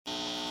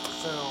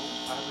So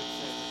I would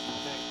say this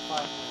would take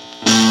 5 minutes.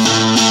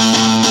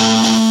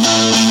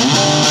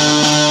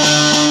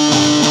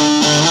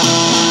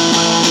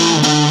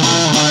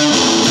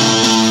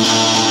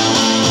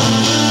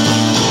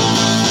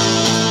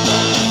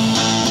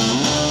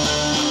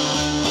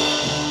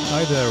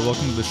 Hi there,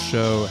 welcome to the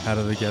show, How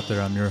Did They Get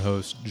There? I'm your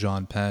host,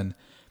 John Penn,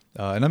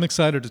 and I'm really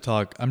excited to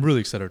talk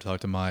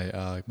to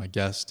my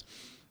guest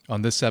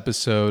on this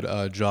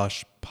episode,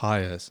 Josh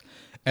Pais.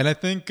 And I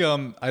think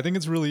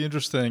it's really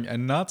interesting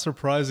and not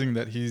surprising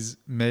that he's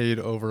made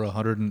over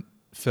 100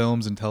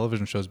 films and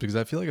television shows, because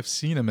I feel like I've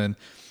seen him in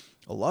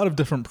a lot of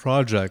different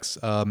projects,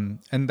 and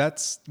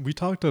we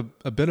talked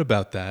a bit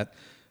about that,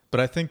 but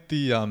I think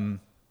the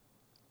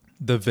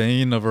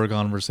vein of our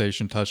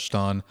conversation touched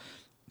on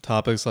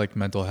topics like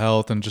mental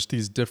health and just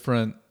these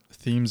different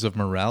themes of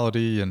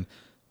morality and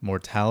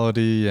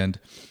mortality and,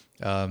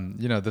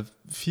 the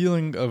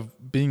feeling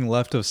of being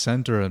left of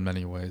center in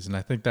many ways. And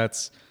I think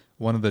that's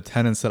one of the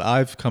tenets that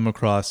I've come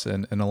across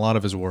in a lot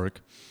of his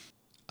work.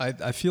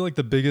 I feel like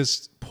the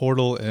biggest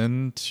portal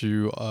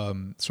into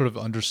sort of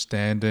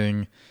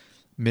understanding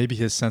maybe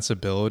his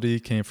sensibility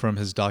came from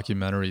his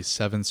documentary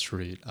 7th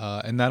Street.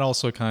 And that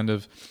also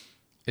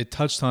it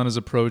touched on his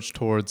approach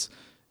towards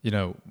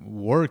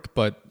work,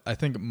 but I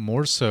think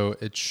more so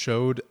it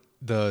showed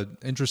the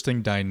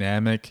interesting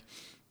dynamic,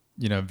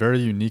 very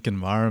unique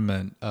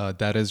environment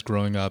that is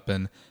growing up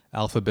in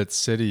Alphabet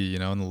City,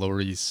 in the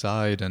Lower East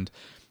Side, and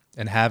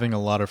having a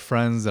lot of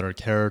friends that are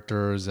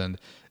characters, and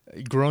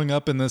growing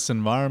up in this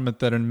environment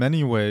that in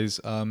many ways,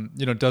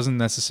 doesn't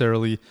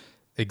necessarily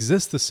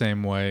exist the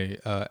same way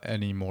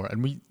anymore.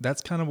 And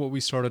that's kind of what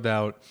we started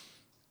out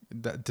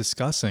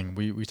discussing.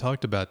 We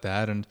talked about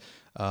that, and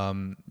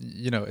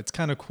it's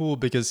kind of cool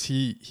because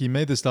he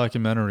made this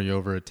documentary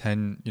over a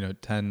 10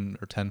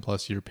 or 10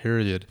 plus year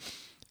period.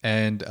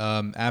 And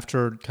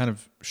after kind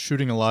of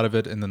shooting a lot of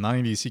it in the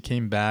 90s, he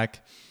came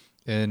back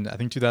in, I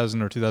think,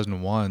 2000 or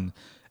 2001,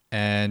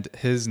 and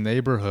his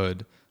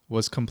neighborhood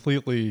was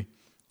completely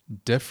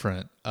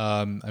different.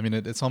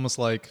 It's almost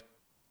like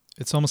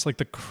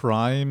the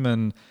crime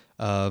and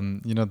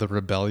the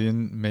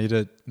rebellion made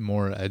it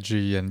more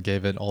edgy and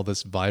gave it all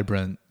this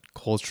vibrant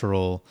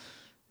cultural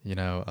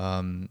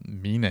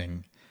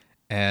meaning,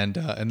 and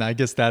I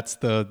guess that's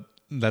the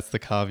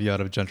caveat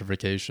of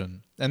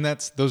gentrification, and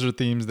those are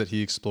themes that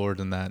he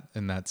explored in that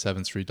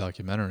 7th Street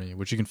documentary,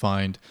 which you can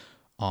find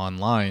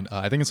online.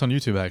 I think it's on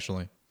YouTube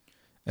actually.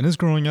 And his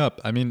growing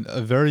up,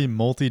 a very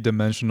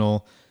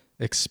multi-dimensional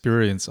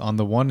experience. On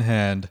the one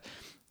hand,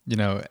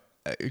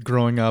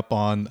 growing up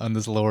on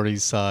this Lower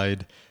East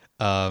Side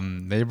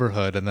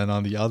neighborhood, and then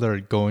on the other,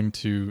 going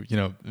to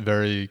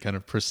very kind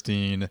of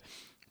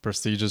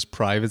prestigious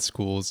private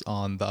schools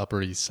on the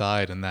Upper East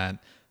Side, and that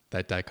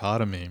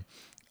dichotomy,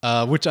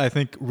 which I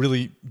think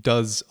really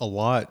does a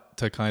lot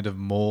to kind of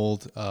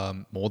mold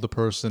a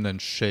person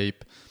and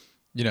shape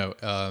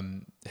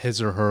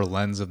his or her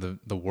lens of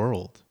the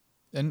world.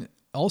 And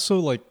also,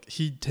 like,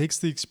 he takes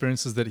the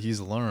experiences that he's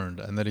learned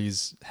and that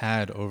he's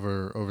had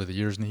over the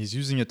years, and he's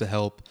using it to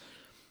help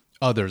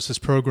others. His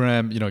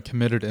program,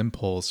 Committed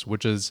Impulse,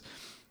 which is,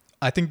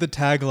 I think the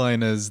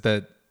tagline is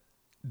that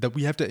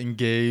we have to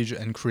engage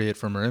and create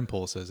from our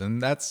impulses. And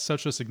that's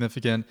such a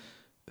significant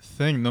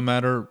thing, no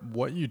matter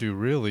what you do,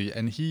 really.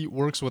 And he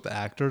works with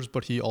actors,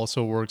 but he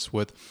also works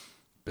with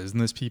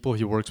business people.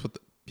 He works with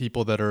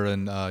people that are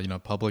in,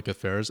 public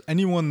affairs.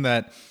 Anyone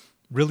that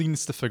really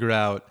needs to figure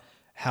out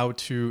how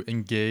to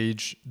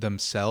engage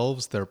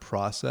themselves, their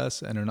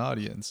process, and an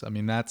audience.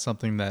 That's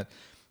something that,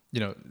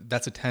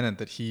 that's a tenet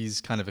that he's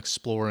kind of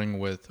exploring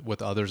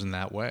with others in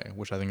that way,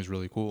 which I think is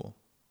really cool.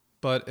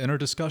 But in our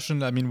discussion,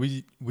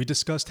 we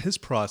discussed his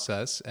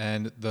process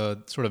and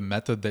the sort of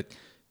method that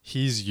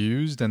he's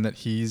used and that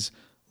he's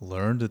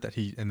learned, that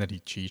he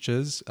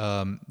teaches,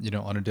 on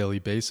a daily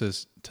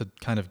basis to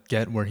kind of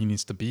get where he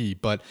needs to be.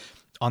 But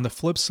on the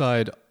flip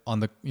side, on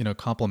the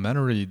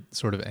complementary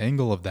sort of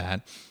angle of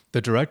that, the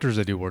directors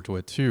that he worked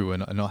with too,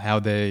 and how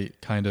they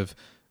kind of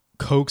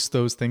coax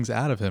those things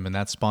out of him, and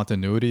that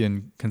spontaneity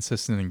and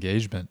consistent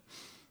engagement.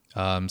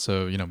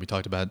 So we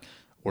talked about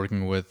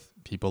working with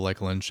people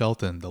like Lynn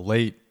Shelton, the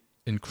late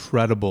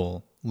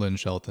incredible Lynn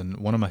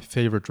Shelton, one of my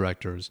favorite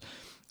directors.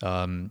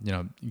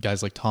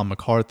 Guys like Tom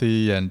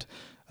McCarthy and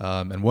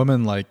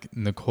women like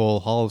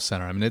Nicole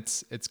Holofcener.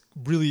 It's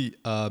really,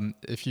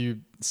 if you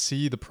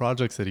see the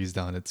projects that he's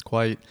done, it's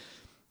quite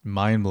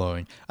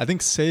mind-blowing. I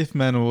think Safe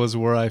Men was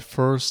where I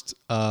first,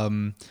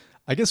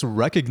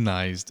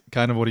 recognized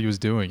kind of what he was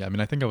doing.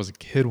 I think I was a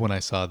kid when I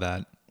saw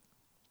that.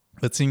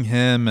 But seeing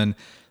him and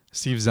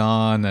Steve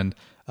Zahn and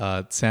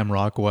Sam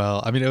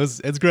Rockwell,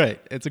 it's great.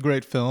 It's a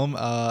great film.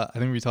 I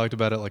think we talked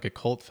about it like a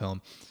cult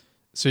film.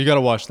 So you got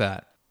to watch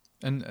that.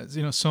 And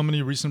so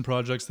many recent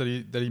projects that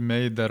he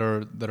made that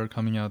are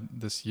coming out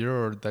this year,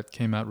 or that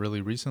came out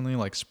really recently,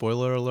 like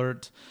spoiler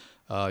alert,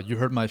 You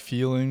Hurt My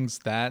Feelings,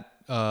 that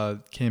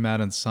came out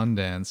in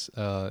Sundance,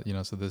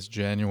 so this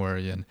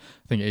January, and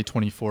I think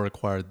A24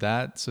 acquired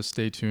that, so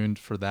stay tuned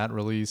for that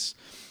release.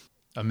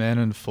 A Man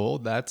in Full.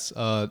 That's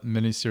a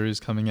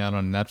miniseries coming out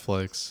on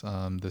Netflix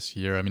this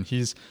year. I mean,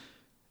 he's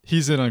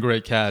in a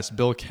great cast.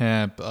 Bill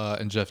Camp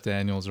and Jeff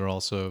Daniels are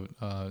also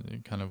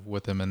kind of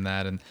with him in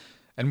that, and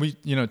we,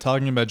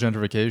 talking about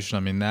gentrification. I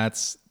mean,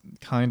 that's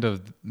kind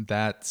of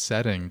that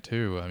setting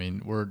too. I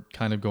mean, we're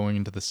kind of going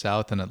into the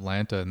South in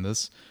Atlanta in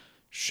this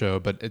show,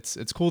 but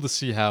it's cool to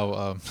see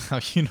how how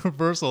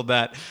universal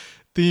that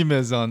theme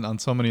is on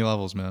so many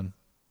levels, man.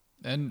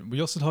 And we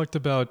also talked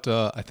about,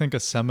 I think, a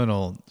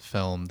seminal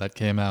film that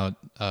came out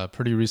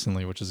pretty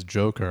recently, which is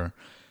Joker.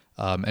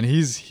 And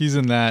he's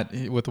in that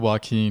with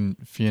Joaquin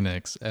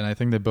Phoenix, and I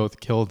think they both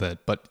killed it.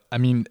 But I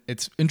mean,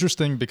 it's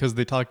interesting because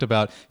he talked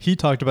about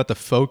the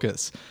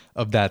focus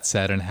of that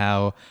set and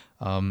how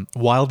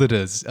wild it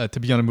is to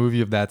be on a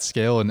movie of that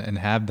scale and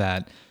have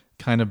that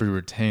kind of be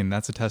retained.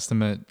 That's a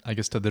testament, I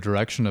guess, to the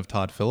direction of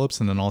Todd Phillips,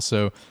 and then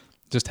also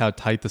just how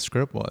tight the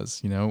script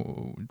was,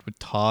 with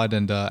Todd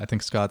and I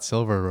think Scott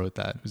Silver wrote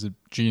that, who's a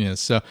genius.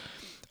 So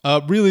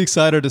really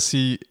excited to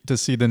see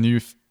the new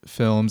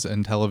films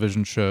and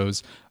television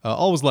shows.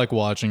 Always like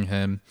watching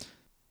him.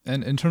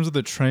 And in terms of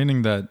the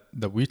training that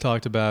we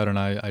talked about, and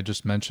I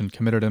just mentioned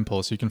Committed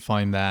Impulse, you can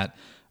find that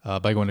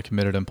by going to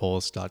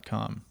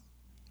committedimpulse.com.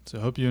 So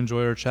I hope you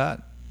enjoy our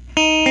chat.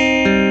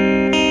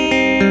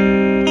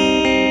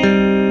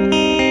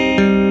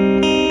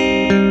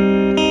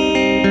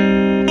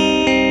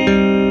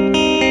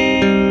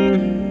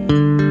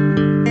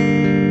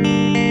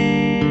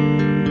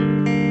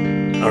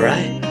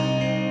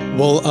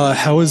 Well,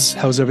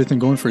 how's everything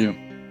going for you?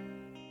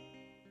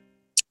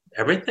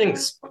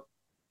 Everything's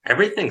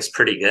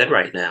pretty good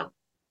right now.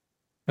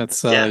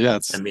 That's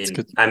it's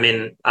good.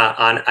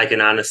 I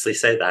can honestly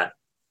say that.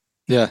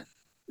 Yeah.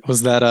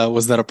 Was that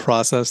a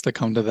process to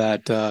come to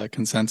that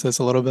consensus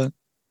a little bit?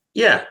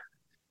 Yeah.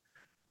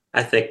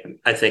 I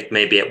think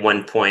maybe at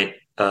one point,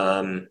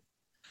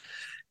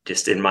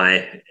 just in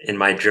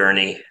my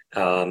journey,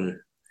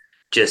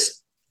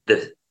 just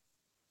the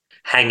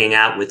hanging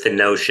out with the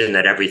notion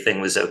that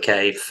everything was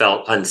okay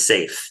felt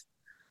unsafe.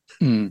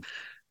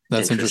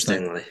 That's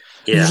interesting.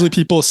 Yeah. Usually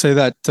people say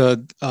that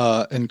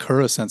to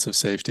incur a sense of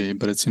safety,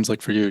 but it seems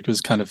like for you it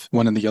was kind of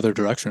went in the other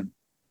direction.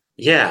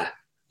 Yeah.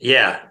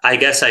 I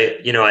guess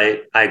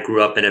I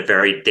grew up in a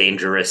very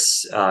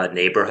dangerous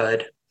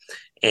neighborhood,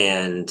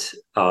 and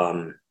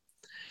kind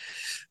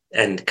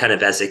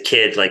of as a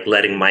kid, like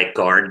letting my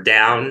guard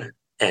down,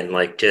 and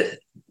like just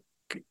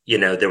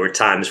there were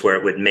times where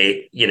it would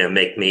make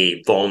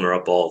me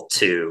vulnerable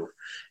to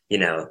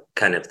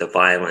kind of the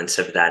violence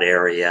of that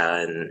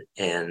area,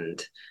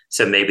 and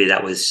so maybe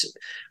that was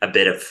a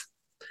bit of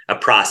a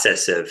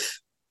process of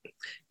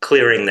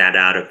clearing that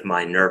out of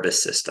my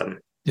nervous system.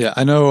 Yeah,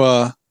 I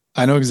know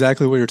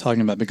exactly what you're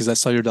talking about because I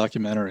saw your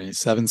documentary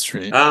 7th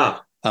Street.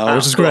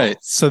 Which is cool. Great.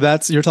 So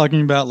you're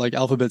talking about like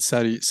Alphabet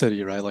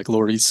City, right? Like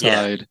Lower East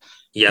Side.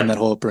 Yeah. And that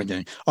whole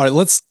upbringing. All right,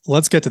 let's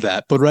get to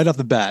that. But right off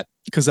the bat,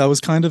 because I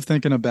was kind of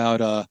thinking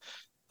about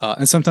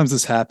and sometimes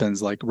this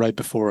happens like right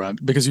before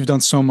because you've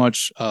done so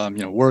much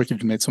work,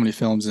 you've made so many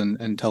films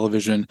and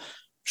television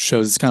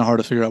shows, it's kind of hard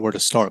to figure out where to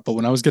start. But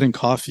when I was getting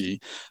coffee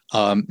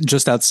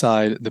just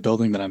outside the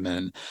building that I'm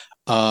in,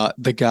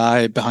 the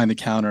guy behind the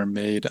counter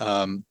made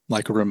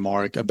like a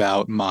remark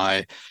about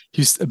my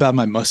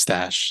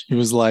mustache. He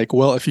was like,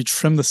 well, if you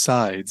trim the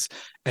sides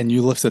and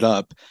you lift it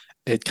up,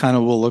 it kind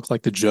of will look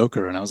like the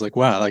Joker. And I was like,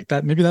 wow, like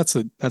that, maybe that's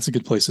a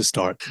good place to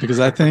start, because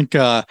I think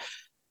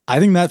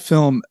that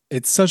film,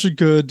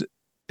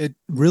 it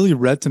really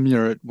read to me,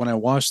 or when I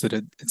watched it,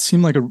 it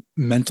seemed like a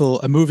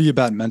movie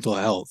about mental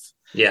health.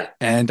 Yeah.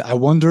 And I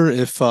wonder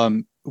if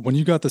when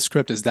you got the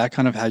script, is that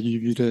kind of how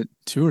you viewed it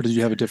too, or did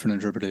you have a different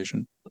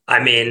interpretation?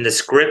 I mean, the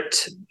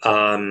script,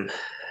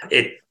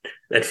 it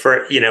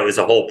was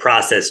a whole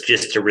process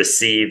just to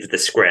receive the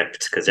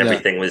script, because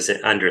everything was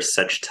under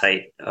such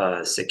tight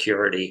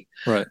security.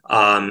 Right.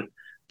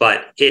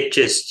 But it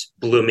just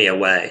blew me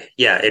away.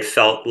 Yeah, it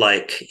felt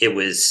like it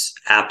was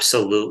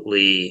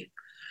absolutely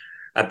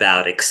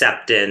about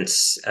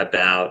acceptance,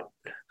 about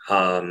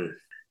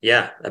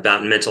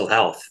mental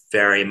health,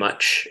 very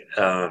much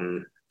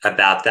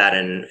about that,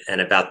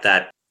 and about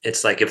that.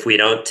 It's like, if we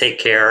don't take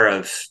care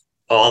of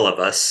all of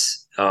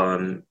us,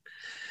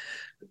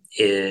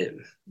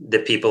 the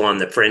people on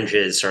the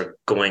fringes are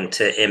going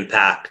to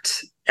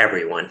impact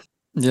everyone.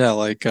 Yeah,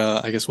 like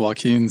I guess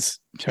Joaquin's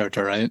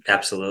character, right?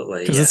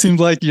 Absolutely. Because it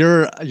seems like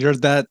you're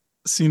that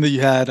scene that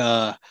you had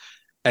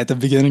at the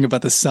beginning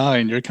about the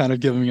sign, you're kind of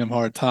giving him a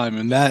hard time,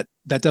 and that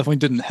definitely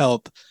didn't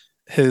help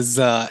his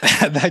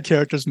that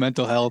character's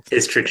mental health,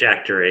 his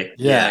trajectory.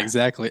 Yeah,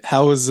 exactly.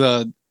 How was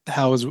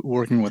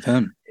working with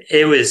him?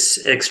 It was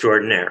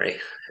extraordinary.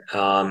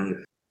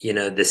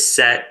 The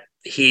set,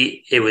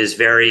 it was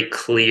very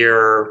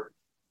clear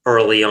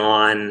early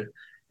on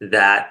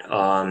that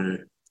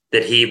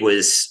that he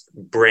was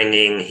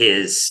bringing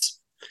his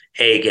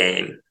A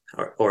game,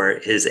 or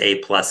his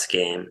A+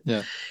 game.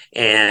 Yeah.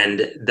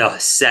 And the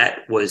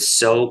set was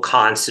so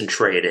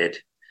concentrated,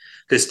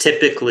 because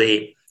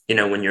typically,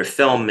 when you're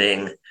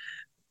filming,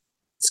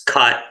 it's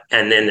cut,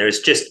 and then there's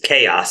just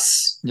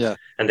chaos. Yeah.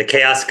 And the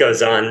chaos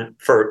goes on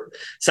for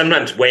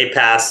sometimes way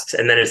past,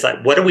 and then it's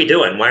like, what are we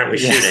doing? Why aren't we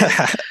shooting?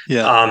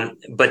 Yeah.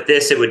 But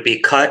this, it would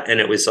be cut, and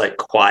it was like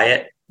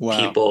quiet. Wow.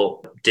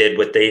 People did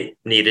what they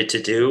needed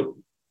to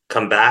do,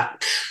 come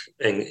back,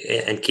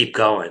 and keep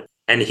going.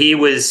 And he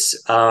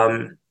was,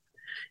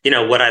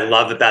 what I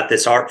love about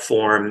this art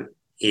form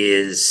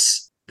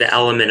is the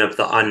element of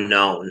the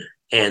unknown,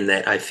 and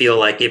that I feel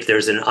like if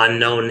there's an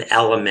unknown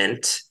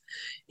element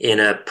in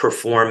a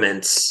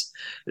performance,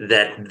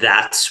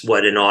 that's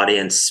what an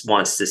audience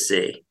wants to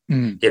see.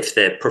 If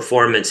the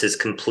performance is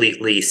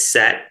completely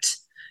set,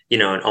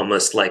 and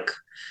almost like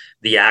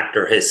the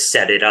actor has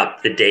set it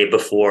up the day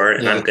before,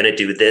 and I'm going to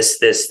do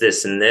this,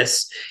 and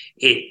this,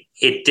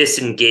 it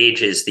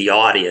disengages the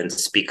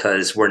audience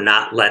because we're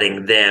not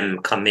letting them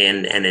come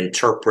in and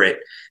interpret,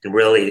 and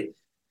really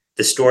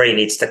the story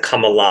needs to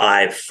come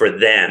alive for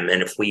them.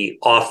 And if we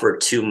offer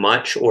too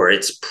much, or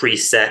it's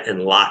preset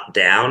and locked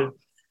down,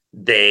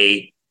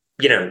 they'll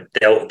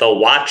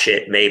watch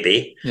it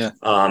maybe,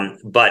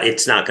 but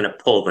it's not going to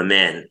pull them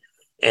in.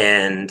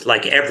 And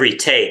like every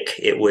take,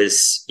 it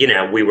was,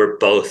 we were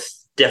both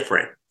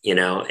different,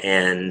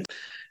 and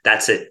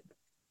that's it.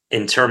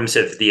 In terms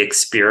of the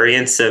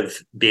experience of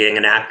being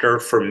an actor,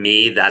 for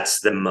me, that's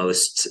the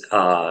most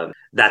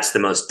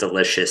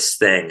delicious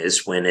thing,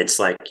 is when it's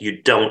like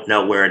you don't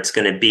know where it's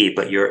going to be,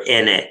 but you're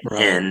in it,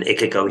 and it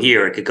could go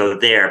here, it could go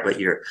there, but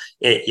you're,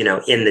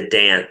 in the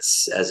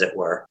dance, as it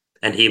were.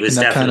 And he was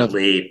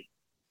definitely,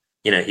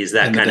 he's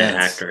that kind of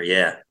actor.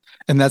 Yeah.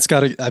 And that's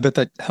got to, I bet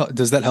that,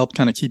 does that help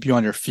kind of keep you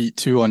on your feet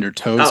too, on your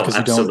toes? Because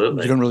you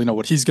don't really know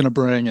what he's going to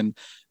bring. And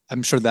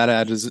I'm sure that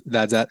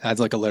adds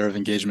like a layer of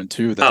engagement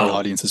too, that the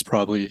audience is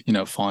probably,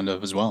 fond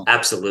of as well.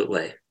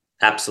 Absolutely.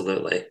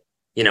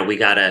 We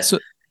gotta,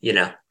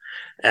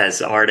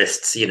 as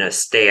artists,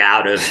 stay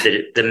out of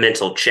the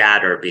mental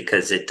chatter,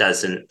 because it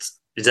doesn't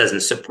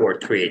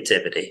support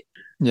creativity.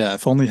 Yeah,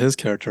 if only his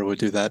character would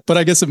do that. But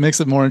I guess it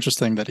makes it more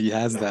interesting that he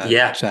has that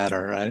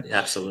chatter, right?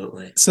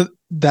 Absolutely. So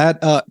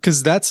that,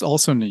 because that's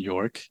also New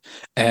York,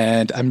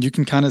 and I mean, you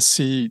can kind of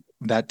see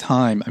that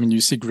time. I mean, you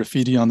see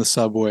graffiti on the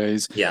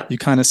subways. Yeah. You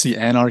kind of see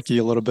anarchy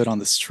a little bit on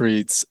the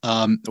streets.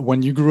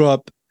 When you grew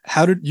up,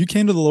 how did you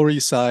came to the Lower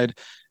East Side?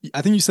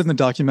 I think you said in the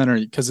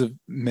documentary because of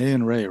May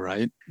and Ray,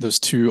 right? Those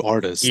two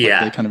artists. Yeah.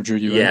 Like, they kind of drew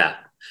you in.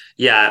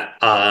 Yeah.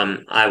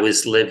 I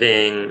was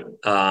living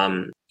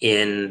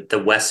in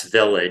the West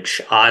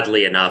Village,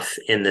 oddly enough,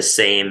 in the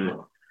same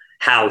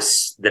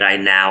house that I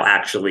now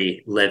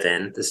actually live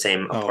in, the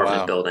same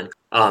apartment building.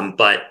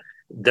 But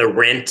the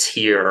rent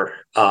here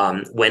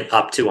went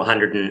up to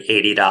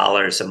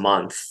 $180 a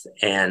month,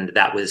 and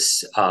that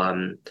was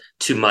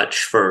too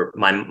much for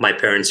my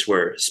parents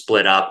were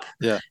split up.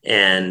 Yeah.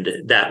 And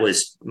that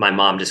was, my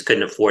mom just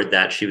couldn't afford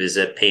that. She was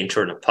a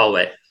painter and a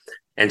poet.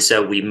 And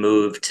so we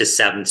moved to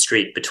 7th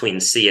Street between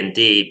C and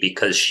D,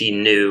 because she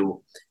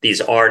knew these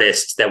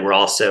artists that were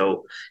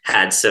also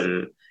had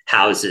some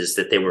houses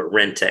that they were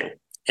renting.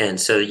 And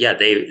so,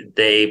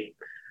 they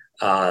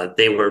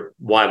were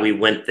why we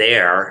went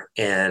there.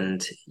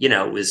 And,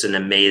 it was an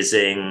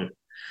amazing,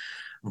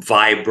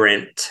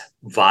 vibrant,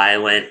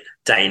 violent,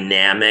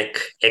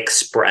 dynamic,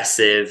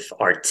 expressive,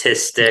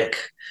 artistic,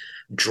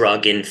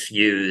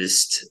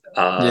 drug-infused,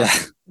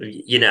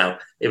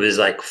 it was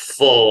like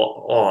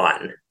full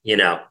on,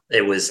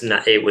 it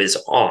was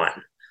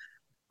on.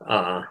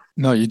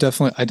 No, I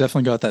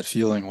definitely got that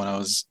feeling when I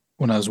was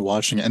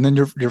watching it. And then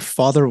your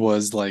father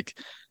was like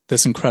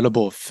this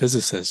incredible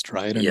physicist,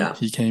 right?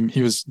 And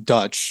he was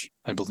Dutch,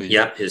 I believe.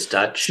 Yeah, he's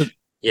Dutch. So,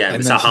 he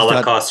was a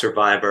Holocaust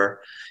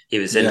survivor. He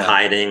was in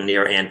hiding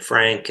near Anne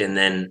Frank. And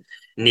then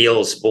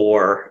Niels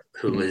Bohr,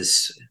 who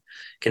was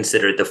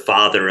considered the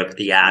father of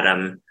the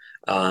atom,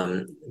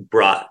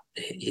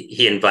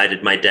 he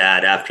invited my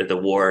dad after the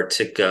war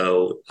to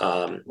go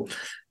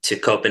to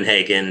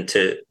Copenhagen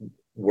to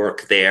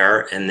work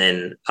there. And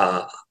then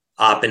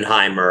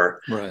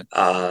Oppenheimer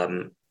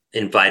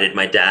invited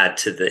my dad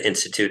to the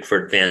Institute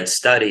for Advanced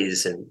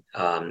Studies in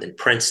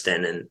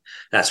Princeton. And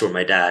that's where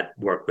my dad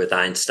worked with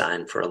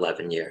Einstein for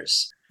 11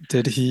 years.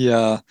 Did he,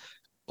 well,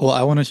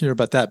 I want to hear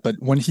about that, but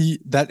when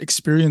that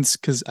experience,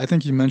 because I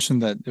think you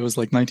mentioned that it was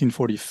like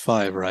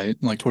 1945, right?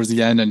 Like towards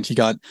the end, and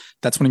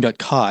that's when he got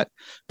caught.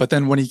 But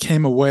then when he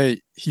came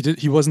away,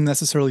 he wasn't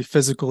necessarily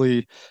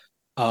physically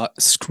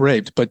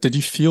scraped, but did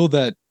you feel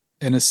that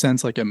in a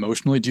sense, like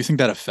emotionally? Do you think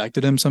that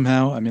affected him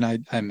somehow? I mean, I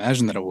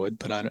imagine that it would,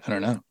 but I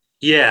don't know.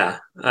 Yeah,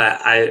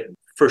 I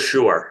for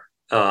sure.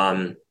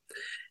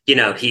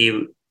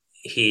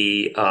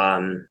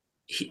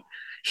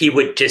 He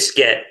would just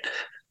get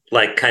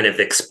like kind of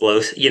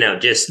explosive,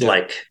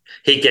 like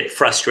he'd get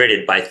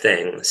frustrated by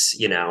things,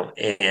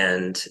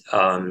 and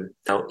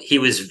he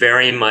was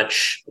very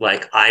much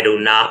like, I do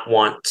not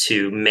want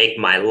to make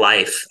my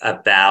life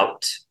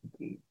about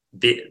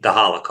the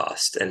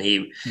Holocaust. And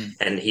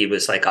he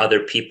was like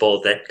other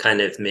people that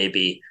kind of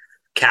maybe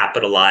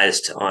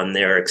capitalized on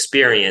their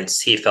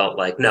experience. He felt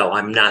like, no,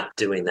 I'm not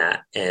doing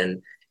that.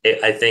 And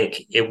I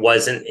think it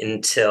wasn't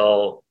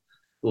until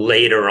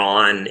later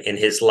on in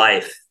his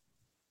life,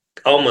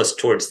 almost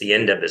towards the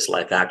end of his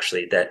life,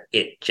 actually, that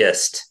it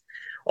just,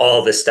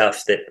 all the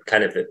stuff that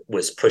kind of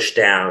was pushed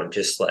down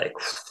just like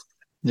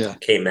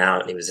came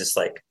out. And he was just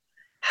like,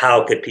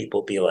 how could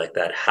people be like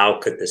that? How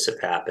could this have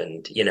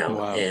happened?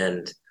 Wow.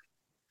 And,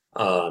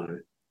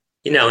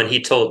 and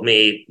he told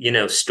me,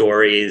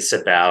 stories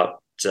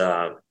about,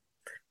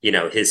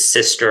 his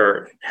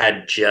sister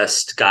had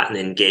just gotten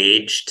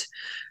engaged.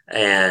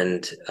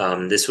 And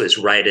this was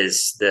right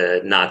as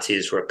the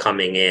Nazis were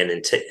coming in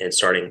and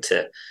starting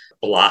to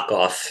block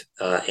off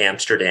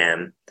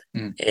Amsterdam.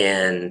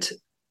 And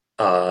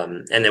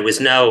there was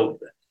no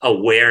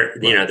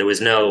there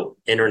was no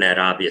internet,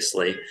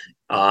 obviously.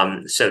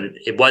 So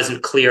it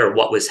wasn't clear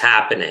what was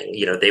happening.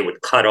 They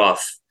would cut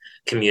off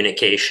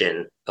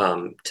communication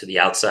to the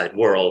outside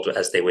world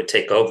as they would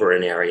take over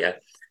an area.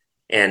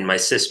 And my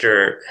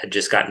sister had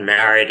just gotten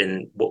married,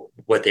 and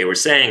what they were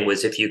saying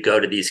was, if you go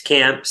to these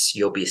camps,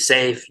 you'll be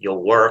safe,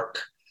 you'll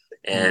work,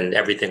 and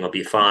everything will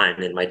be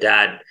fine. And my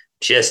dad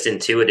just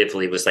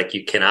intuitively was like,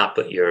 you cannot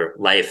put your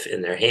life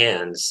in their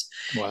hands.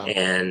 Wow.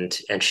 And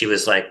she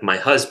was like, my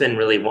husband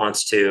really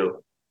wants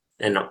to.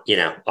 And,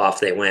 off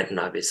they went, and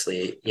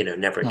obviously,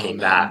 never came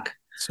back.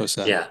 So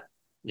sad. Yeah.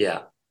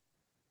 Yeah.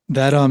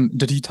 That,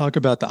 did he talk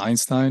about the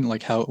Einstein,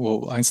 like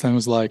what Einstein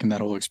was like and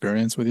that whole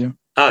experience with you?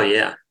 Oh,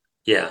 yeah.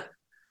 Yeah.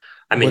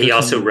 I mean, he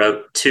also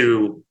wrote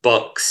 2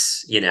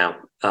 books,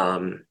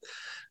 2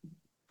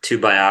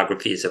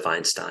 biographies of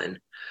Einstein.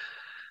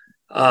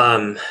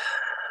 I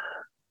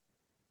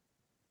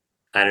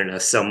don't know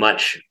so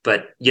much,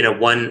 but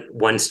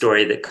one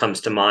story that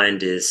comes to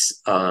mind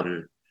is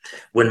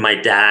when my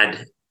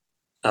dad,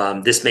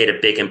 this made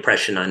a big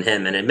impression on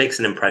him, and it makes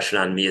an impression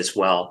on me as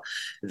well,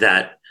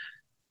 that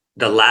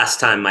the last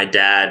time my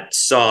dad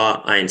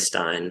saw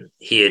Einstein,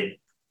 he had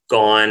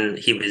gone,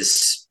 he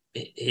was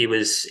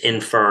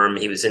infirm,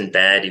 he was in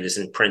bed, he was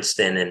in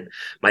Princeton, and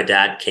my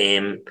dad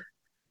came,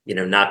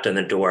 knocked on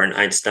the door, and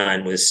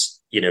Einstein was,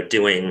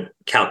 doing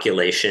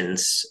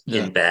calculations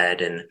in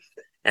bed,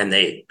 and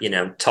they,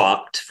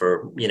 talked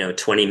for,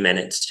 20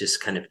 minutes,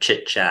 just kind of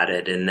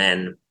chit-chatted. And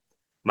then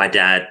my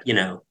dad,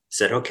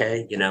 said,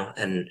 okay,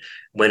 and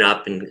went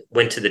up and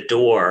went to the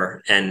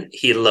door, and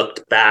he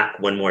looked back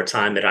one more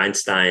time at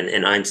Einstein,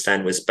 and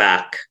Einstein was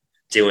back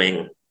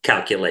doing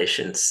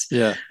calculations.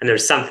 Yeah. And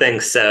there's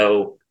something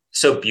so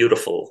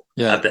beautiful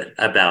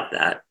about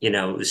that.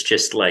 It was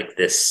just like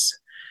this,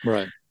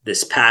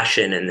 this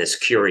passion and this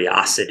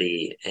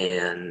curiosity.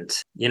 And,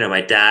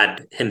 my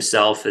dad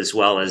himself, as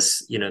well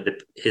as,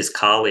 his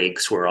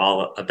colleagues, were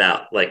all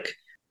about like,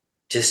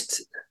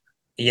 just,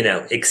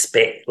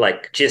 expand,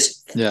 like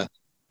just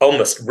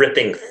almost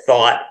ripping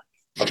thought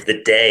of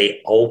the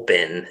day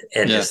open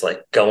and just like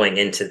going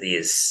into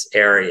these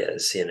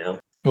areas,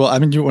 Well, I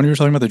mean, when you were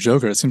talking about the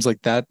Joker, it seems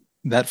like that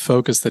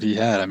focus that he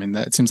had, I mean,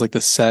 that it seems like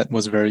the set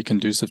was very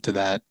conducive to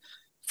that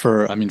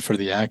for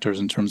the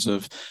actors, in terms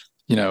of,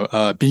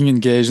 being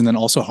engaged and then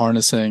also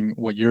harnessing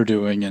what you're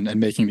doing and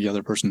making the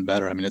other person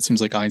better. I mean, it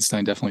seems like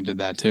Einstein definitely did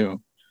that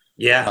too.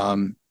 Yeah.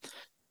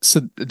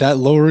 So that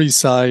Lower East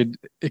Side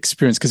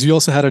experience, because you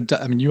also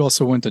you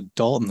also went to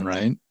Dalton,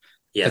 right?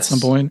 Yes. At some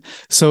point.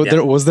 So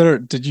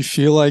did you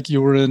feel like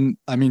you were in,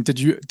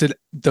 did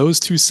those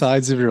 2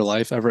 sides of your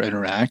life ever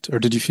interact, or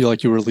did you feel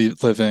like you were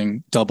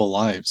living double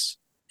lives?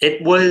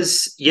 It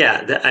was,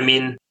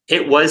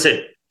 it was,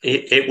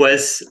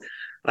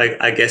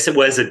 I guess it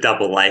was a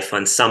double life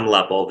on some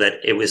level, that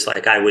it was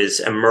like I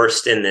was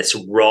immersed in this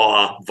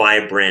raw,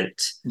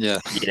 vibrant,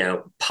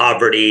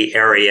 poverty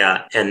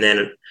area. And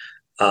then,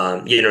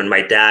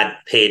 my dad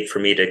paid for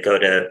me to go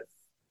to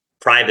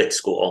private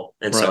school.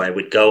 And so I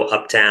would go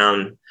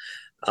uptown,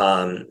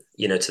 to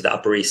the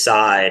Upper East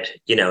Side,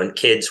 and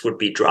kids would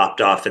be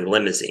dropped off in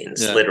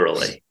limousines,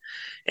 literally.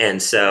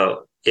 And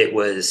so it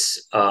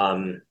was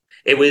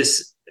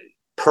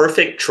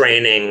perfect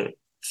training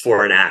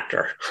for an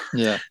actor.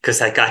 Yeah. Because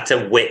I got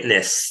to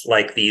witness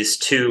like these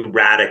 2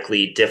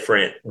 radically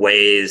different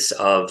ways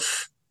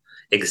of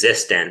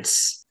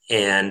existence.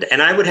 And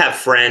I would have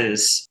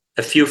friends,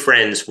 a few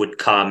friends would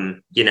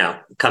come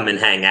and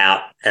hang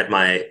out at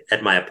my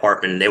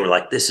apartment, and they were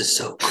like, this is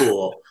so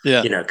cool.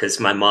 Because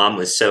my mom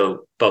was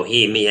so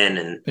bohemian,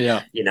 and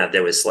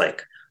there was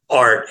like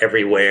art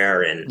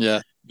everywhere, and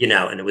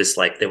and it was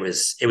like it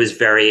was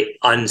very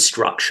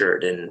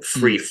unstructured and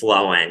free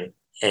flowing.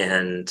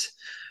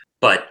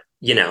 But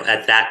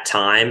at that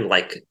time,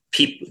 like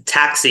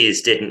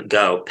taxis didn't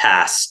go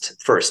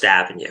past First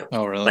Avenue.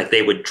 Oh, really? Like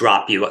they would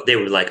drop you. They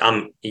were like,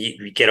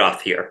 you get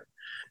off here.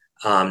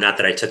 Not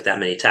that I took that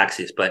many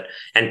taxis,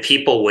 and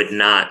people would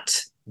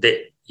not,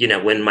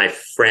 when my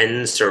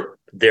friends or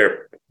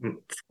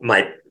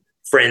my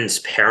friends'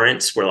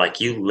 parents were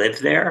like, you live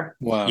there?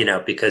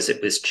 Wow. Because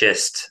it was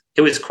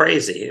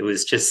crazy. It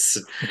was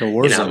just like a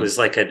war zone.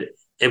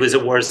 It was a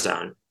war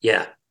zone.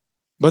 Yeah.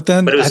 But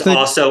it was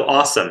also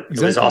awesome.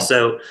 Exactly. It was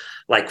also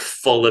like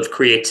full of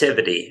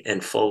creativity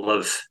and full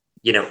of,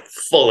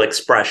 full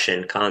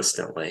expression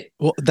constantly.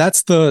 Well,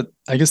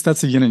 I guess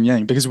that's the yin and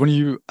yang, because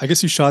I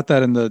guess you shot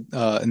that in the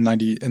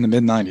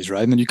mid '90s,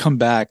 right? And then you come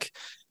back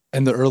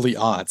in the early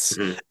aughts,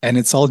 Mm-hmm. and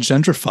it's all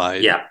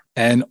gentrified. Yeah.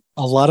 And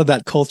a lot of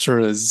that culture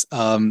is,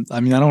 I mean,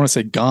 I don't want to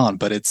say gone,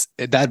 but it's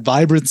that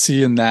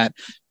vibrancy and that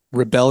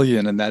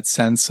rebellion and that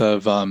sense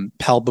of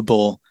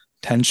palpable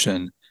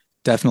tension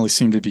definitely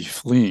seemed to be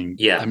fleeing.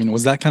 Yeah. I mean,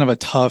 was that kind of a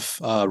tough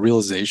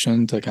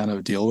realization to kind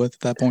of deal with at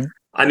that point?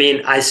 I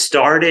mean, I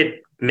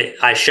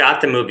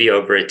shot the movie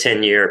over a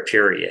 10-year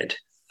period.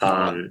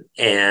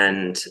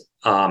 And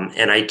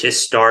I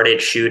just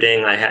started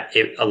shooting.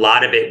 A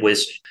lot of it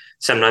was,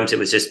 sometimes it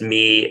was just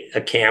me,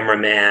 a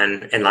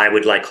cameraman, and I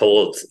would like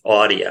hold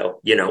audio,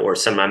 or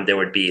sometimes there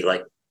would be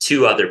like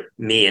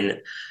me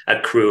and a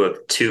crew of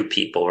 2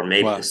 people, or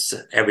maybe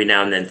every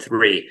now and then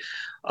 3.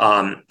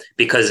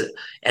 Because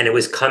it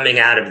was coming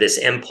out of this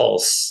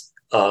impulse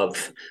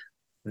of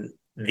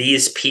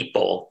these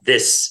people,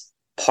 this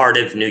part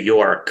of New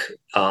York,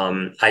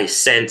 I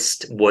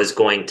sensed was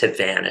going to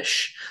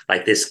vanish.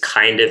 Like this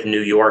kind of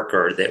New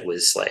Yorker that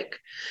was like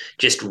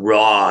just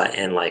raw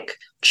and like,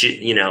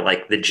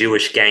 like the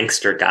Jewish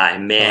gangster guy,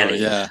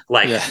 Manny.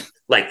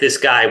 Like this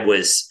guy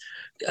was,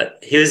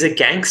 he was a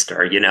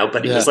gangster,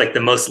 but he was like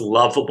the most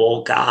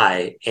lovable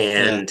guy.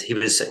 And he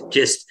was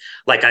just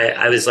like,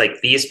 I was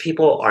like, these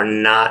people are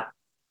not,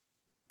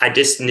 I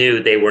just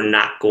knew they were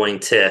not going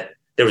to,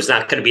 there was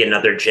not going to be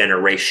another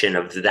generation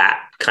of that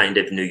kind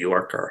of New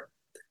Yorker.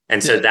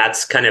 And so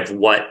that's kind of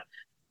what,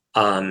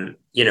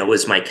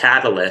 was my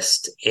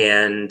catalyst.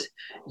 And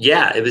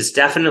it was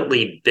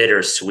definitely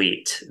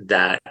bittersweet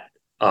that,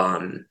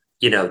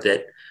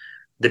 that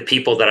the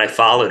people that I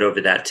followed over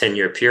that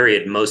 10-year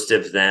period, most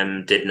of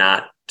them did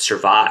not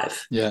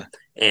survive. Yeah.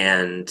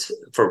 And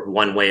for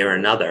one way or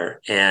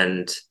another.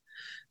 And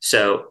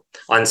so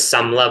on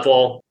some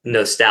level,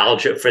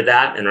 nostalgia for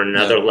that. And on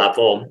another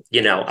level,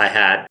 I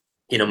had,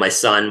 my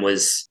son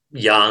was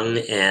young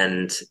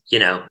and,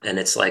 and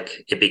it's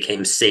like, it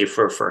became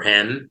safer for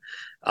him.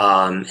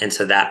 And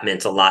so that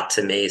meant a lot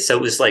to me. So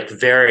it was like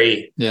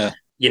very, it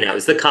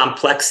was the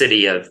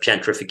complexity of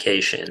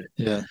gentrification.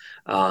 Yeah.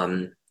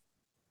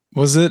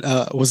 Was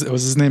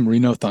his name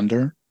Reno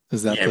Thunder?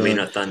 Is that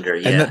Reno Thunder?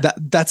 Yeah. And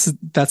that's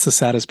the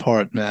saddest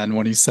part, man.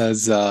 When he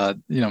says,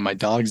 my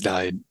dogs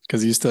died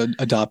because he used to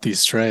adopt these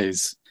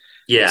strays.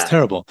 Yeah. It's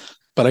terrible.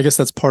 But I guess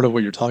that's part of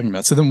what you're talking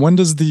about. So then when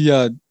does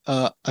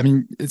I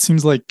mean, it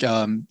seems like,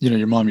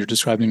 your mom you're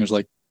describing is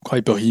like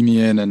quite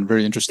bohemian and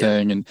very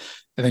interesting. And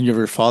then you have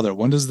your father.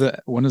 When does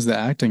the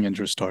acting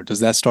interest start? Does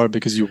that start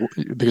because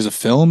of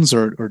films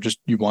or just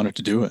you wanted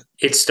to do it?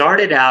 It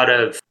started out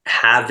of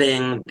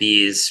having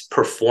these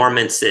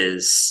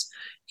performances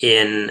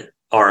in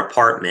our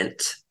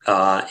apartment,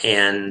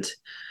 and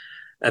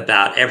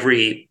about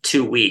every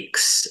 2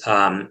 weeks,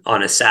 on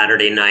a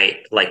Saturday night,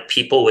 like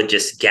people would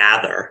just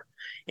gather.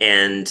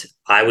 And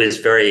I was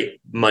very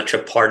much a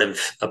part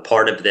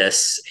of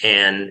this,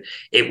 and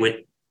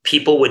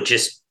people would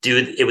just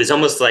do, it was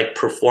almost like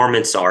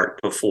performance art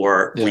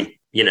before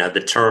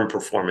the term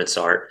performance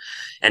art,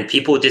 and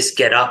people would just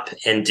get up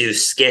and do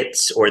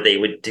skits, or they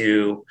would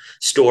do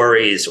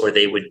stories, or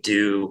they would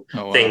do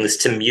things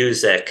to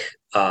music,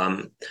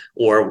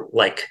 or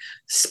like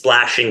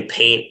splashing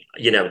paint,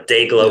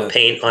 day glow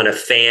paint on a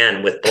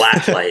fan with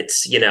black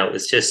lights, it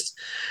was just,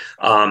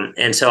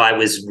 and so I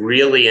was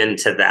really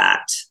into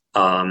that.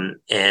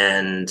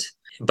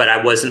 But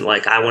I wasn't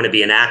like, I want to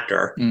be an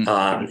actor.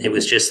 It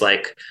was just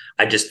like,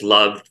 I just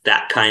loved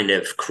that kind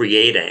of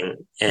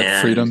creating and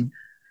that freedom.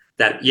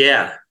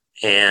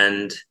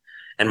 And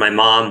my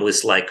mom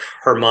was like,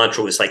 her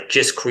mantra was like,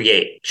 just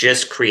create,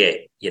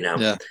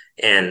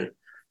 and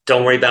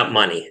don't worry about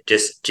money.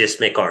 Just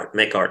make art.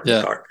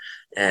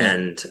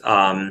 And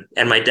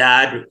my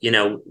dad,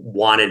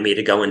 wanted me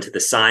to go into the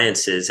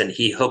sciences, and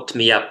he hooked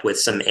me up with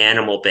some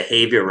animal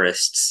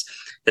behaviorists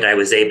that I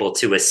was able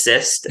to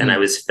assist. And I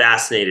was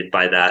fascinated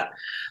by that.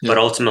 But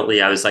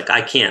ultimately I was like,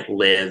 I can't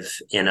live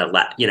in a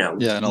lab,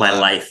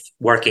 life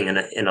working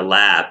in a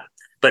lab.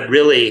 But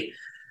really,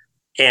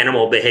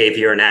 animal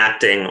behavior and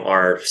acting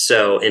are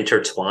so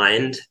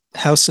intertwined.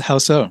 How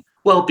so?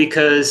 Well,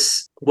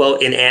 because,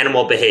 in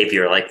animal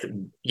behavior, like,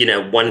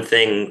 one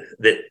thing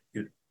that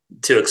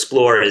to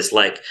explore is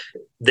like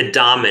the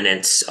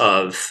dominance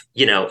of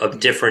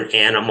different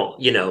animal,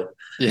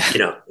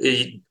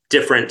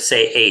 different,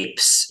 say,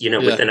 apes,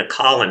 within a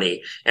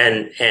colony.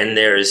 And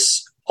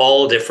there's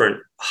all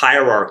different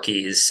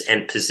hierarchies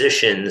and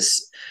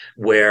positions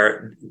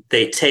where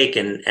they take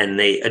and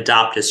they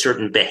adopt a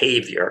certain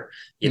behavior,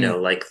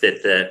 like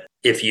that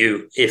if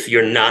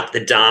you're not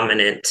the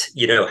dominant,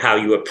 how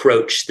you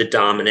approach the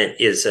dominant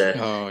is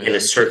in a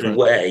certain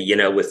way,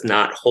 with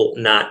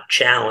not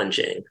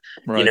challenging,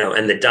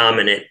 and the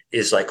dominant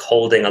is like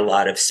holding a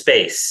lot of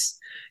space.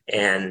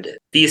 And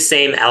these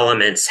same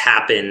elements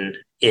happen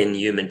in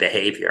human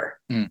behavior,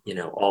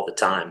 all the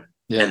time.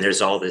 And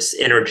there's all this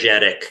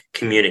energetic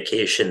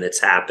communication that's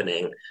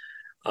happening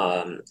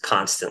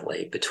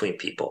constantly between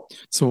people.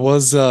 So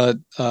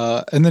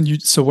and then you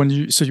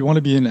want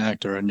to be an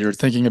actor and you're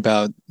thinking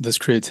about this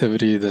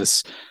creativity,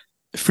 this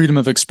freedom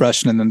of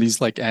expression, and then these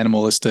like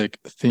animalistic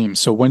themes.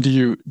 So when do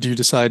you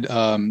decide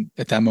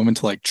at that moment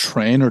to like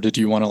train, or did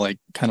you want to like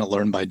kind of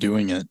learn by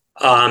doing it?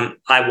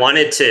 I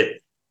wanted to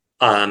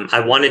I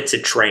wanted to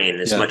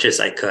train as Yeah. much as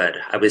I could.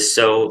 I was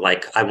so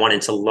like I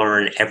wanted to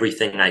learn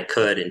everything I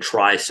could and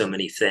try so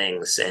many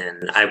things.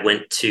 And I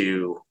went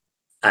to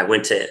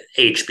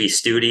HB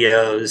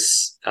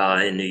Studios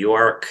in New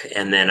York,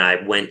 and then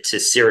I went to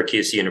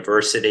Syracuse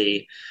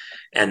University,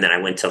 and then I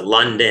went to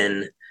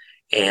London,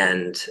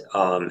 and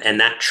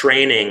that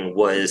training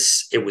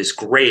was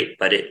great,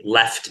 but it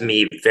left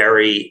me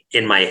very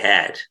in my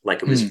head,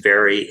 like it was Mm,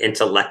 very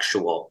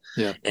intellectual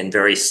yeah. and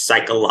very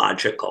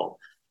psychological.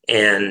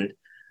 And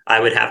I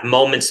would have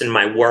moments in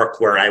my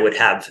work where I would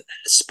have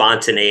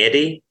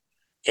spontaneity,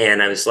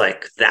 and I was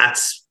like,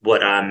 that's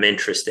what I'm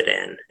interested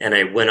in. And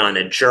I went on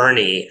a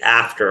journey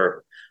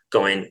after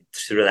going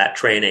through that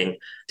training,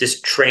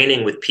 just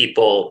training with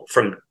people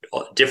from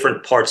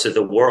different parts of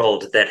the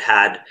world that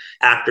had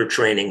actor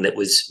training that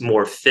was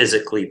more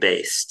physically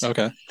based.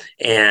 Okay.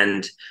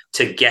 And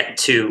to get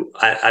to,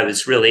 I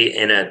was really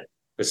it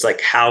was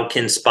like, how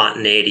can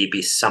spontaneity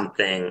be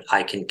something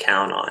I can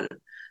count on?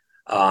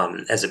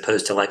 As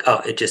opposed to like, oh,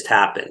 it just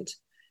happened.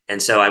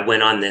 And so I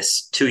went on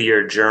this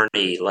 2-year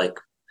journey, like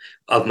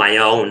of my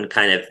own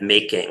kind of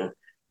making,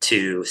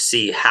 to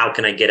see how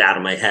can I get out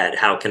of my head?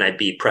 How can I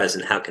be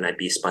present? How can I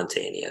be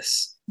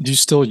spontaneous? Do you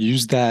still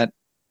use that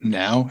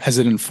now? Has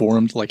it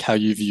informed like how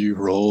you view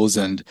roles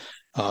um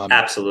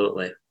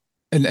Absolutely.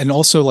 and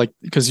also like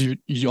because you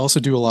also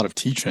do a lot of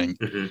teaching.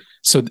 Mm-hmm.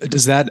 So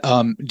does that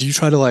do you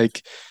try to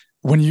like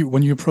when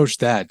you approach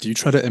that, do you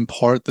try to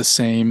impart the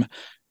same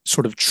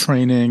sort of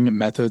training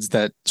methods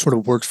that sort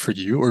of worked for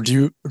you, or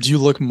do you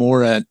look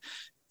more at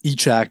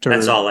each That's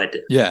actor? all I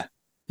did. Yeah.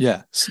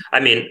 Yeah. I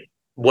mean,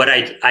 what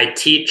I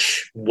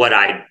teach, what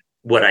I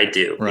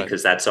do, Right.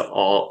 because that's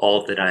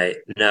all that I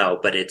know.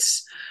 But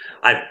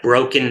I've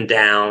broken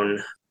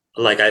down,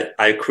 like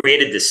I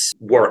created this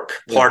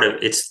work. Yeah. Part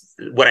of it's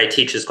what I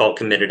teach is called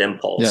committed Yeah.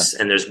 impulse,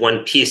 and there's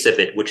one piece of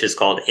it which is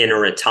called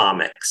inner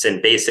atomics.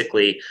 And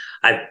basically,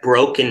 I've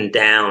broken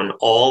down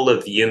all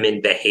of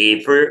human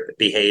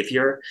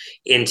behavior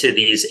into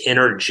these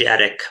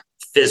energetic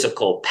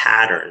physical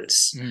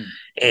patterns. Mm.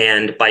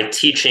 And by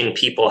teaching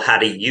people how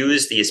to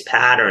use these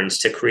patterns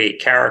to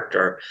create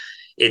character,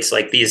 it's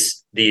like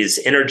these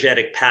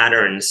energetic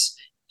patterns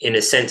in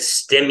a sense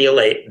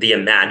stimulate the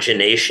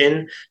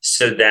imagination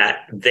so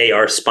that they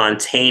are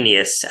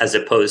spontaneous, as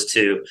opposed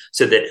to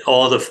so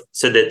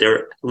that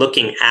they're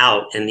looking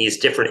out, and these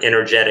different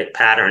energetic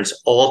patterns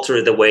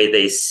alter the way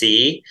they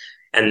see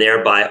and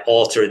thereby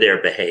alter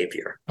their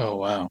behavior. Oh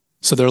wow.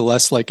 So they're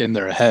less like in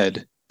their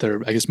head.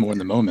 They're, I guess, more in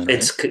the moment, right?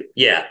 It's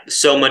Yeah,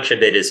 so much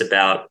of it is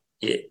about,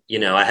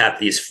 I have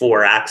these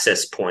 4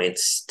 access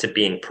points to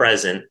being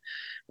present,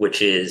 which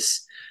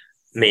is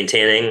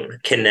maintaining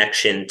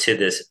connection to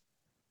this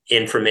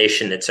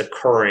information that's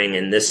occurring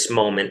in this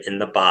moment in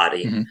the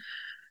body, Mm-hmm.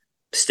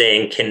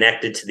 staying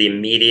connected to the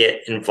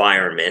immediate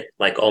environment,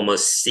 like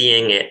almost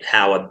seeing it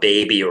how a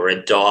baby or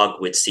a dog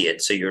would see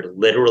it. So you're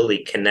literally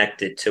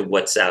connected to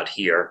what's out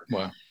here,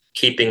 Wow.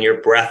 keeping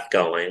your breath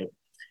going.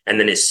 And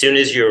then as soon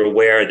as you're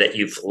aware that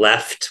you've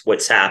left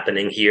what's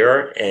happening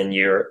here and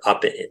you're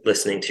up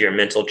listening to your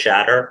mental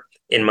chatter,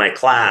 in my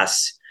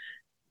class,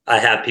 I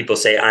have people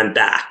say, I'm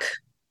back.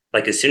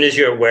 Like as soon as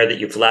you're aware that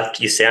you've left,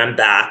 you say, I'm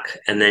back,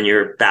 and then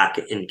you're back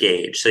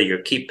engaged. So you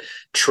keep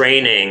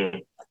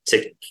training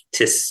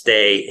to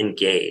stay Yeah.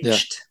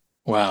 engaged.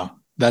 Wow.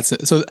 That's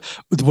it. So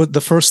what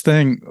the first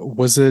thing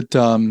was it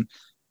kind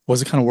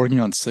of working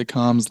on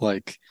sitcoms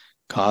like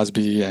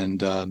Cosby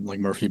and like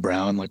Murphy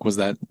Brown? Like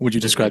would you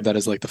describe Mm-hmm. that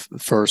as like the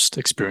first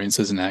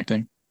experiences in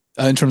acting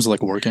in terms of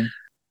like working?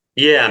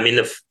 Yeah, I mean,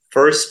 the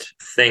first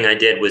thing I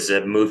did was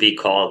a movie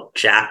called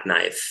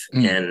Jackknife,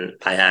 Mm. and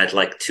I had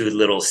like 2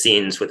 little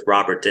scenes with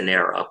Robert De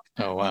Niro.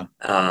 Oh wow.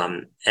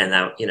 And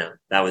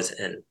that was,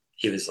 and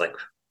he was like,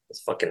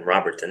 it's fucking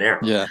Robert De Niro.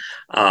 Yeah.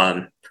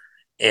 Um,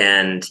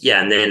 and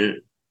yeah,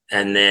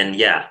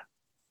 yeah,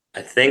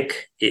 I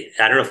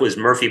don't know if it was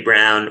Murphy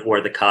Brown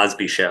or The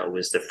Cosby Show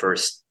was the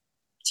first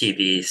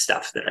TV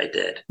stuff that I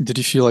did. Did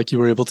you feel like you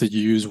were able to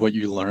use what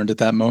you learned at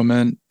that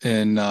moment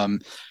in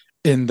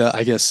the,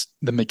 I guess,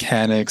 the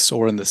mechanics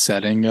or in the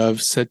setting of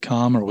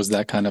sitcom, or was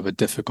that kind of a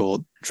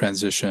difficult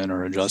transition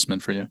or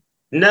adjustment for you?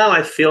 No,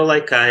 I feel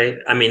like I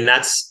mean,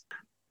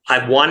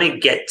 I want to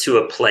get to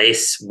a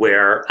place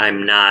where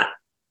I'm not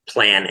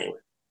planning.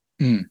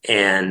 Mm.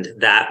 And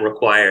that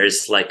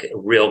requires like a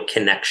real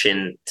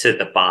connection to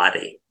the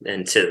body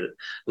and to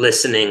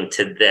listening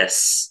to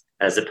this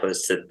as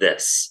opposed to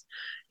this.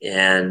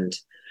 And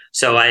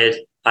so I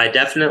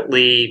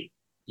definitely,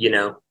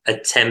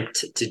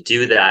 attempt to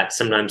do that.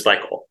 Sometimes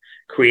like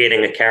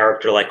creating a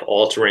character, like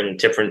altering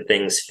different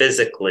things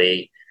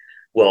physically,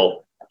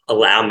 will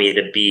allow me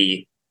to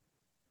be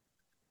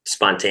And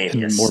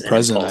spontaneous more and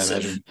present, I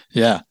impulsive. imagine.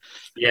 Yeah.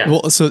 Yeah.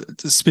 Well, so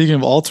speaking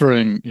of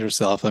altering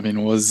yourself, I mean,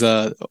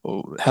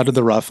 how did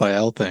the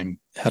Raphael thing,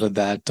 how did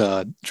that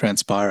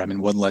transpire? I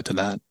mean, what led to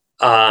that?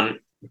 Um,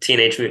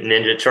 Teenage Mutant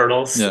Ninja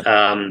Turtles. Yeah.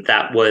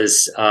 That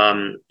was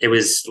it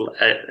was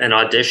an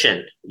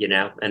audition,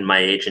 and my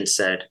agent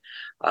said,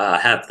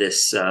 "Have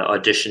this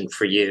audition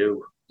for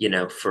you,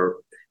 for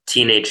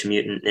Teenage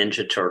Mutant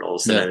Ninja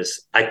Turtles," and Yeah.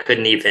 I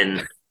couldn't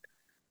even,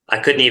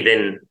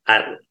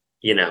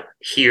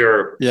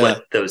 hear Yeah.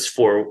 what those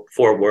four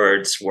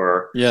words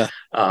were. Yeah.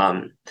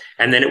 And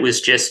then it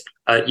was just,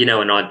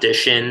 an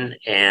audition,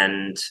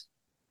 and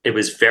it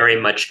was very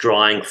much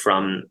drawing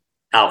from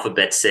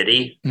Alphabet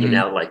City,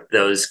 Mhm. like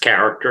those Oh,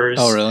 characters.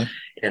 really?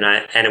 And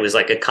it was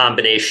like a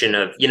combination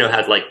of,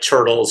 how like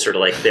turtles are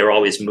like they're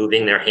always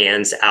moving their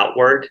hands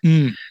outward,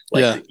 Mm.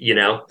 like,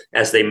 Yeah.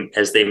 as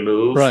they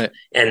move. Right.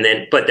 And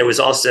then but there was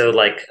also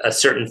like a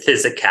certain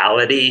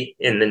physicality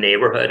in the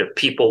neighborhood of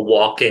people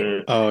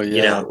walking, Oh,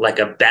 yeah. like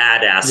a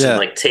badass, and Yeah.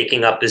 like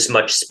taking up as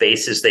much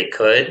space as they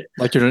could.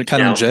 Like you're you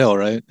kind of in know jail,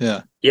 right?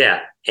 Yeah. yeah.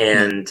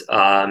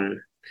 Yeah.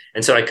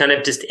 And so I kind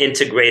of just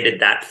integrated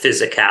that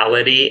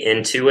physicality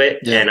into it.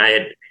 Yeah. And I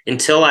had,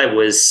 until I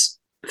was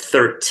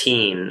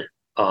 13,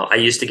 I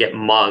used to get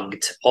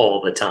mugged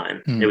all the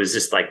time. It Mm. was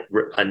just like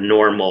a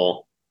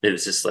normal, it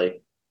was just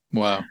like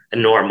Wow. a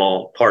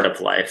normal part of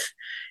life.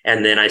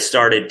 And then I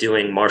started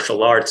doing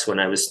martial arts when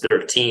I was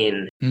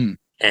 13, Mm.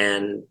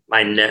 and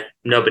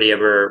nobody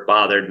ever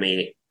bothered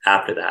me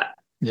after that.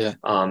 Yeah.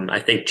 I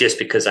think just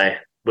because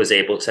I was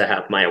able to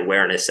have my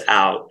awareness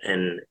out,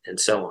 and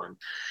so on.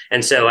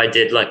 And so I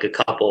did like a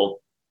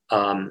couple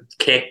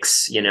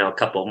kicks, a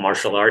couple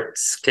martial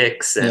arts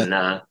kicks,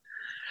 Yeah.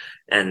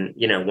 and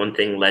one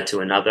thing led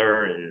to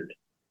another, and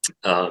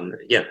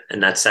yeah,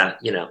 and that's that.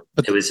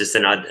 But It was just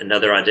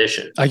another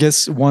audition. I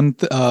guess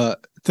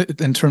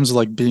in terms of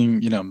like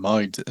being,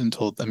 mugged and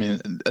told, I mean,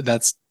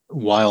 that's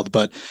wild.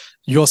 But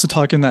you also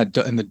talk in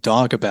the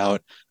doc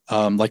about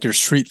like your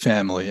street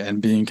family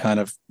and being kind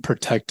of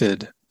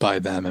protected by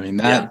them. I mean,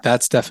 Yeah.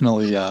 that's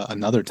definitely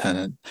another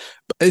tenet.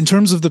 But in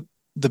terms of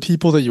the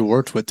people that you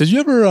worked with, did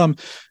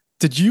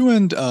you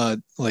and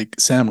like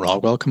Sam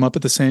Rockwell come up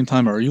at the same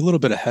time, or are you a little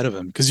bit ahead of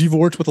him? Because you've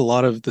worked with a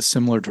lot of the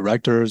similar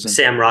directors and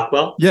Sam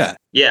Rockwell. yeah.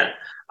 Yeah.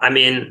 I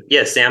mean,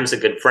 yeah, Sam's a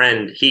good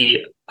friend.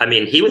 He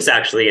was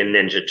actually in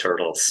Ninja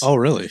Turtles. Oh,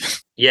 really?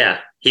 Yeah.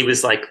 He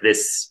was like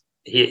this.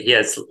 He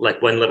has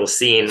like one little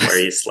scene where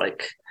he's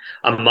like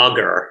a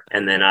mugger,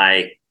 and then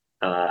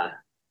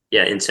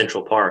in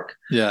Central Park.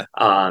 Yeah.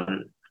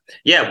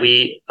 Yeah,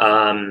 we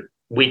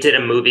did a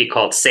movie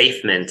called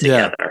Safeman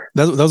Yeah. together.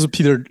 That was with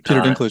Peter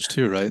Dinklage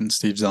too, right? And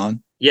Steve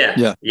Zahn. Yeah.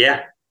 Yeah.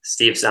 Yeah.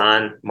 Steve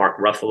Zahn, Mark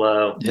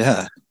Ruffalo,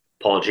 Yeah.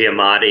 Paul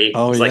Giamatti.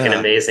 Oh, It's like an yeah.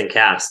 amazing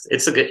cast.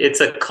 It's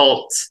a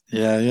cult.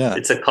 Yeah. Yeah.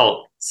 It's a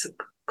cult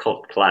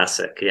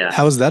classic. Yeah.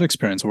 How was that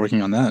experience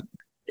working on that?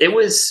 It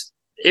was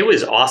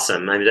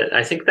awesome. I mean,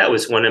 I think that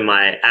was one of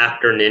my,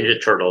 after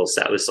Ninja Turtles,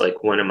 that was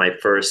like one of my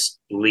first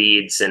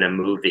leads in a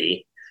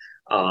movie.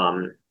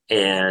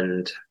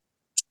 And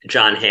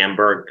John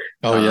Hamburg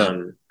Oh, yeah.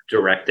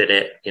 directed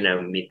it,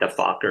 Meet the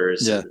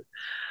Fockers. Yeah.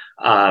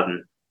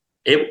 And,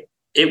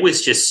 it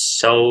was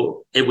just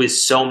it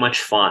was so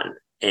much fun.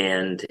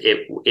 And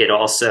it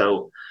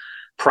also,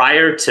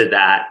 prior to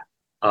that,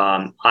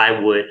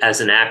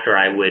 as an actor,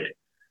 I would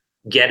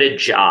get a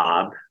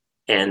job,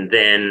 and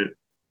then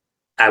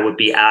I would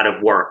be out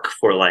of work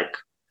for like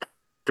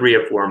 3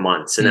 or 4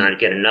 months, and then I'd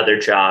get another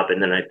job,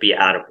 and then I'd be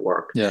out of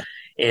work. Yeah.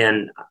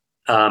 And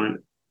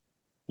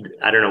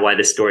I don't know why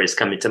this story is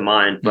coming to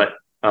mind, but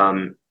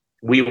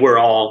we were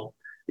all,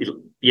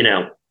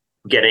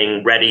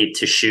 getting ready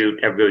to shoot.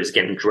 Everybody was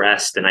getting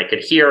dressed, and I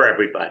could hear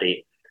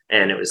everybody.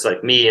 And it was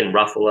like me and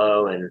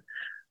Ruffalo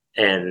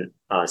and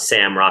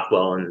Sam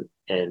Rockwell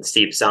and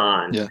Steve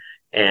Zahn. Yeah.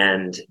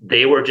 And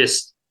they were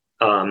just,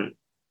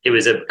 it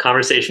was a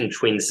conversation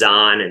between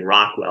Zahn and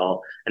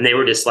Rockwell, and they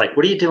were just like,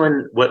 "What are you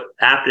doing? What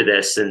after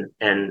this?"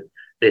 And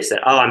they said,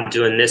 "Oh, I'm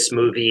doing this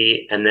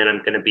movie, and then I'm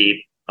going to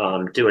be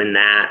doing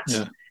that."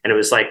 Yeah. And it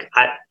was like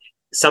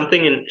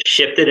something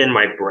shifted in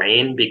my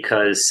brain,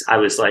 because I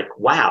was like,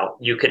 "Wow,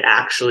 you could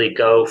actually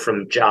go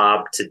from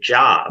job to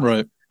job."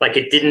 Right. Like,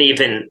 it didn't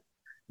even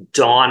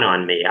dawn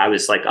on me. I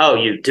was like, "Oh,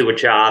 you do a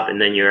job, and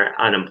then you're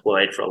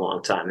unemployed for a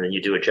long time, and then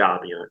you do a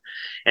job,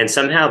 and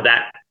somehow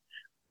that,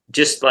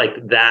 just like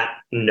that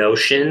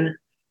notion,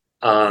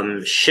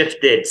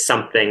 shifted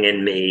something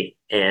in me,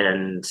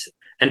 and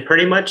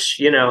pretty much,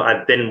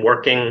 I've been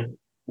working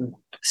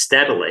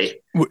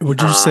steadily.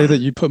 Would you say that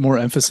you put more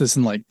emphasis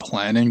in like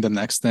planning the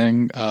next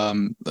thing,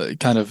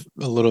 kind of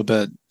a little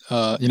bit,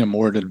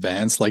 more in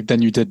advance, like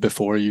than you did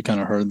before you kind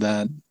of heard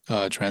that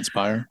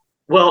transpire?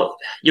 Well,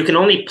 you can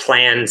only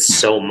plan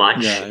so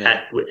much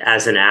Yeah.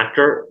 as an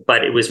actor,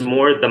 but it was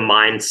more the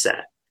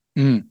mindset.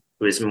 Mm.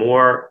 It was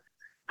more,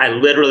 my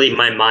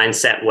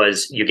mindset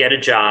was, you get a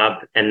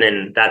job, and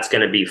then that's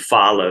going to be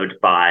followed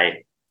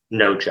by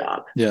no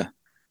job. Yeah.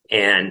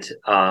 And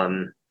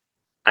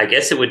I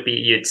guess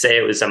you'd say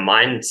it was a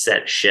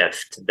mindset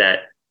shift,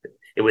 that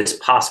it was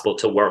possible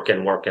to work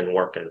and work and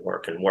work and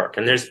work and work.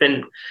 And there's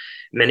been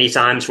many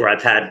times where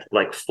I've had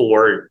like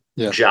 4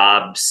 Yeah.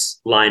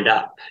 jobs lined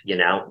up,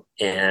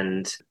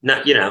 and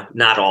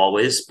not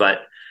always,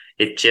 but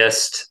it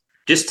just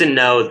to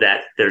know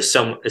that there's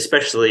some,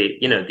 especially,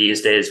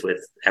 these days with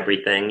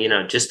everything,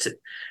 just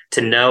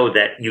to know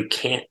that you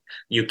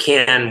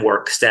can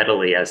work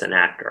steadily as an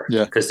actor,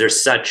 Yeah. because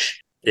there's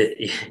such,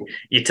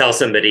 you tell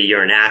somebody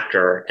you're an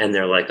actor and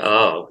they're like,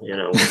 oh,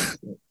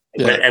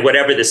 Yeah.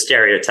 whatever the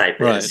stereotype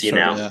Right. is, Sure,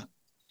 yeah.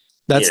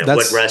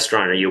 what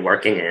restaurant are you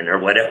working in, or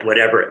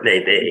whatever it may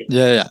be.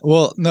 Yeah.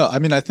 Well, no, I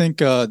mean, I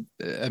think,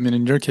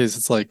 in your case,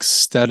 it's like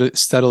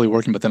steadily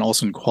working, but then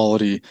also in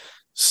quality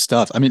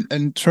stuff. I mean,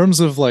 in terms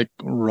of like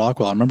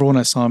Rockwell, I remember when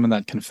I saw him in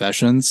that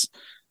Confessions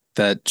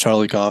that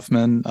Charlie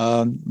Kaufman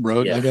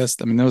wrote, I Yeah. guess.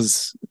 I mean,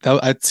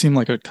 that seemed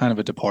like a kind of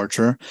a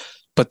departure.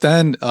 But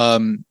then,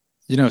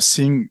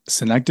 seeing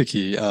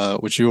Synecdoche,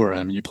 which you were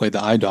in, you played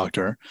the eye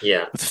doctor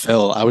Yeah. with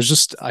Phil.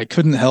 I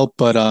couldn't help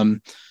but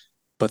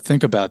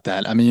think about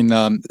that. I mean,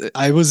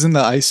 I was in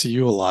the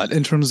ICU a lot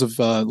in terms of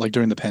like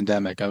during the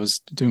pandemic. I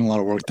was doing a lot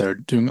of work there,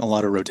 doing a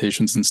lot of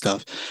rotations and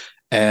stuff.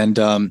 And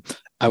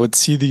I would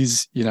see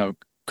these,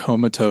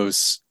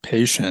 comatose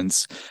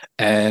patients.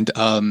 And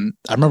I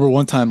remember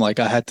one time, like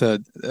I had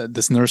to,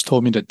 this nurse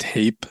told me to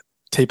tape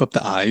up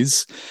the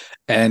eyes.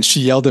 And she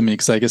yelled at me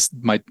because I guess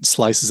my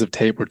slices of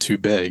tape were too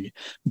big.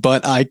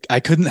 But I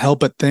couldn't help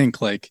but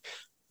think like,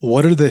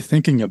 what are they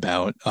thinking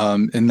about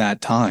in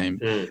that time?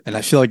 And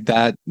I feel like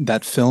that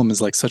film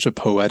is like such a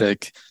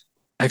poetic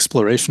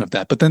exploration of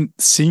that. But then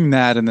seeing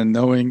that and then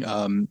knowing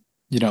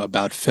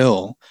about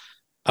Phil,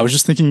 I was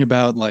just thinking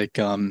about like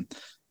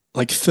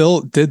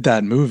Phil did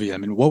that movie. I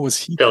mean, what was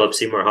he? Philip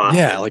Seymour Hoffman.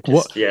 Yeah, like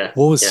what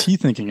was he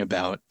thinking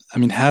about? I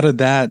mean, how did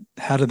that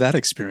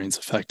experience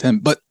affect him?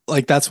 But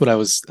like that's what I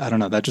don't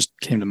know, that just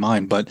came to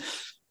mind. But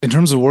in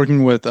terms of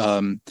working with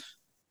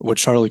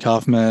Charlie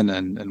Kaufman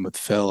and with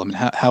Phil, I mean,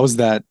 how was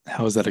that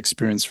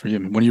experience for you? I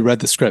mean, when you read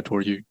the script,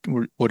 what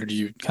did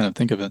you kind of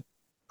think of it?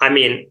 I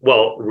mean,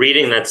 well,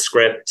 reading that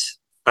script,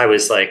 I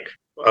was like,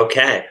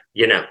 okay,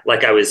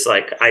 like I was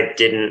like, I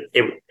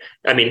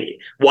mean,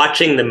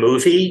 watching the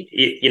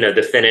movie,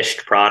 the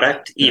finished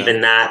product, even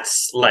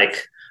that's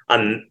like,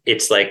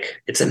 it's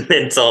like, it's a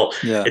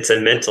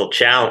mental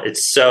challenge.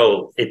 It's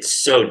so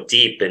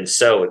deep and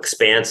so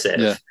expansive.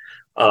 Yeah.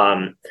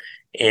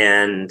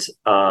 And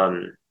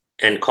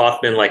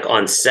Kaufman, like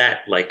on set,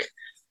 like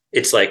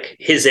it's like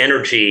his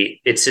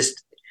energy, it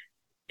just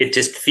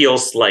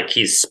feels like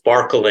he's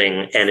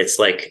sparkling, and it's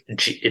like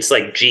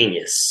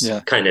genius,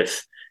 kind of.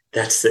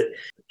 That's it.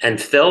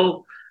 And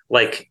Phil,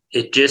 like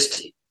it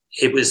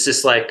was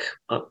just like,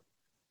 I'm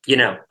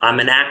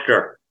an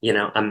actor,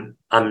 I'm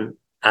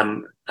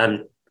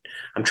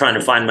trying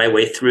to find my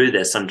way through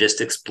this. I'm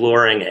just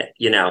exploring it.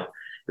 It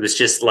was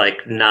just like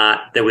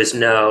I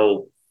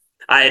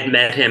had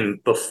met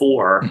him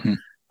before. Mm-hmm.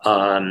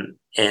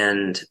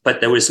 But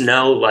there was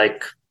no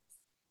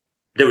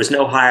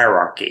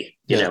hierarchy,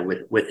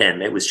 with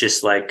him. It was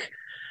just like,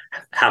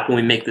 how can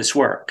we make this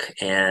work?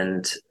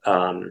 And,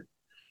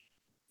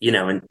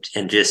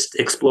 and just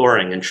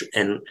exploring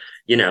and,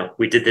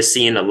 we did the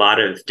scene a lot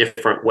of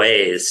different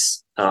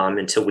ways,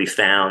 until we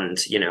found,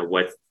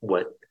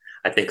 what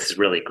I think is a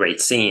really great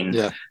scene,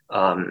 in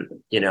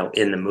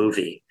the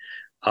movie.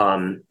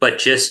 But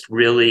just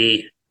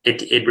really,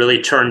 it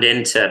really turned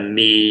into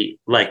me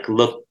like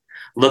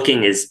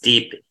looking as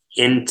deep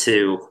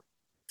into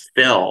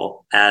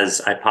Phil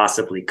as I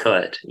possibly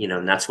could,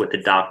 and that's what the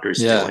doctor's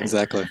doing. Yeah,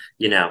 exactly.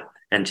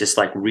 And just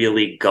like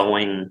really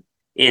going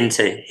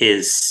into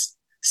his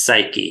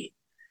psyche,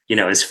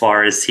 as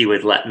far as he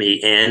would let me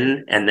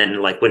in. And then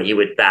like when he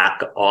would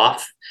back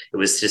off, it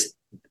was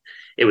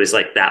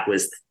like, that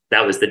was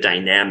the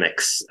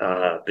dynamics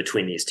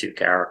between these two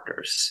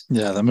characters.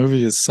 Yeah, the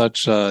movie is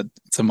such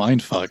it's a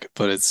mind fuck,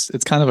 but it's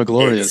kind of a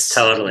glorious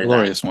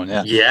one.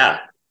 Yeah. Yeah.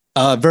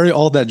 Very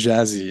all that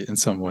jazzy in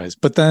some ways.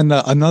 But then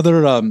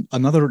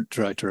another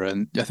director,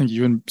 and I think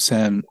you and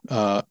Sam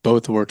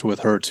both worked with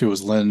her too,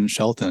 was Lynn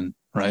Shelton,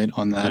 right?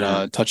 On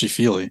that Touchy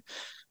Feely.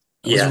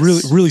 It was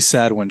really, really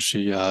sad when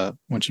she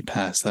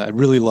passed. I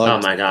really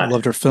loved, oh my God,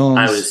 loved her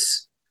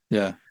films.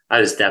 I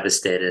was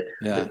devastated.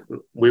 Yeah.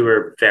 We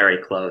were very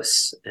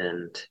close,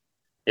 and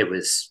it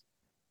was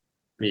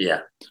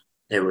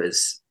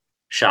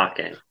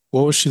shocking.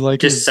 What was she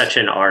like? Just such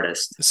an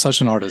artist.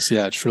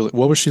 Yeah, truly.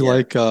 What was she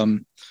like?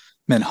 Man,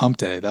 Hump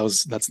Day.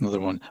 That's another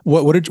one.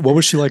 What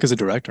was she like as a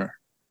director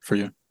for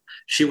you?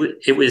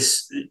 It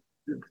was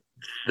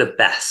the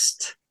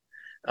best.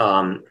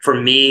 For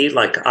me,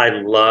 like I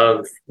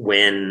love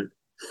when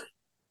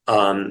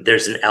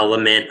there's an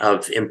element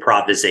of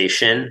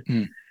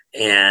improvisation.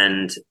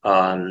 And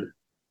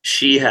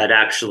she had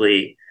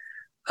actually,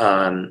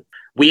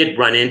 we had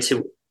run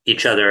into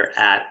each other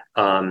at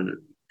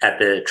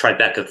the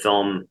Tribeca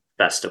Film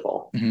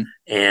Festival,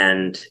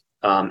 and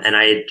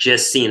I had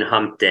just seen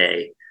Hump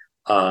Day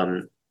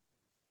a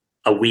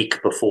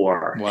week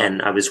before. Wow.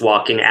 And I was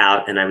walking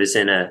out, and I was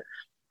in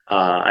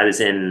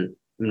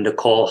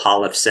Nicole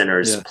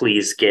Holofcener's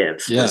Please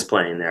Give was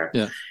playing there,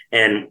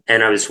 and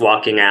I was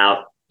walking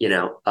out,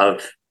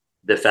 of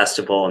the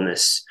festival, and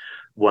this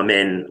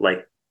woman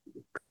like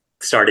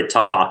started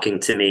talking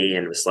to me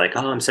and was like,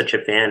 "Oh, I'm such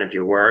a fan of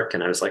your work."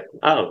 And I was like,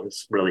 "Oh, I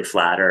was really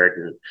flattered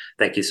and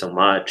thank you so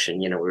much." And,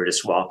 we were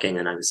just walking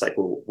and I was like,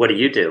 "Well, what do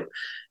you do?"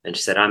 And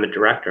she said, "I'm a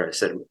director." I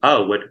said,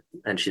 "Oh, what?"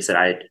 And she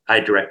said, I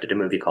directed a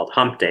movie called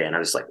Hump Day." And I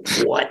was like,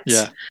 "What?"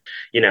 Yeah.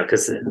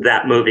 Because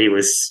that movie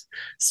was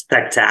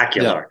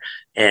spectacular.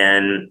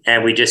 And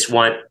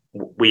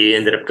we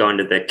ended up going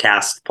to the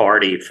cast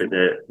party for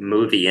the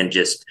movie and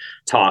just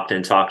talked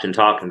and talked and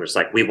talked. And was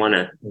like, we want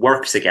to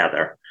work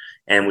together.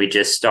 And we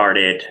just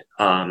started,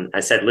 I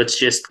said, let's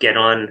just get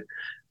on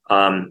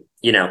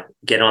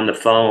the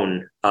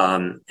phone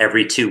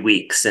every 2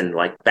 weeks and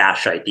like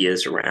bash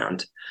ideas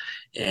around.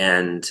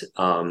 And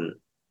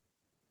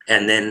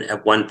then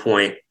at one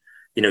point,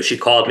 she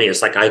called me.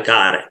 It's like, I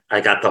got it.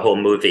 I got the whole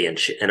movie.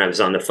 And I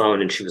was on the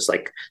phone and she was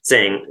like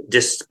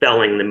just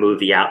spelling the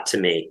movie out to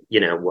me,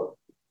 what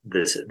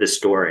the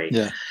story.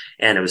 Yeah.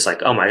 And it was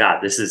like, oh my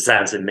God,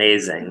 sounds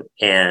amazing.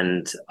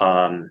 And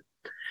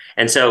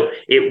so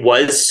it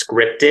was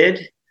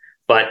scripted,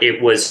 but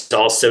it was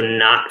also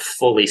not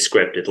fully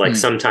scripted. Like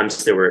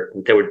sometimes there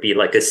would be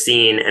like a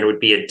scene and it would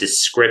be a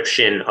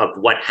description of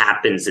what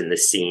happens in the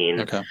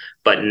scene,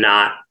 but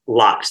not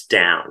locked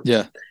down.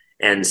 Yeah.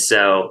 And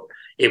so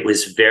it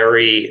was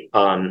very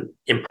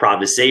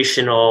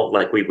improvisational.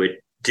 Like we would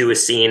do a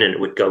scene and it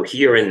would go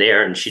here and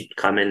there, and she'd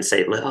come in and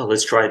say, "Oh,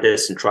 let's try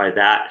this and try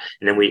that."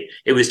 And then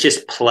it was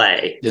just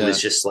play. Yeah. It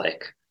was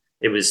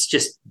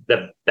just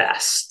the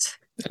best.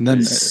 And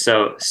then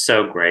so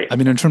great. I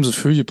mean, in terms of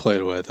who you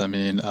played with, I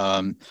mean,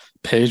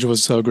 Paige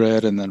was so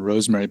great, and then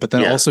Rosemary, but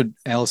then also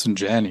Alice and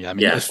Janney. I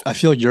mean, I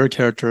feel like your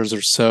characters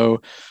are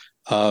so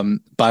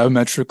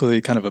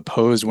biometrically kind of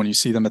opposed when you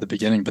see them at the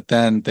beginning, but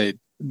then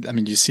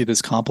you see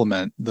this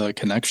complement, the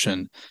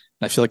connection.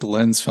 And I feel like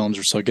Lynn's films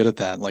are so good at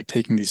that, like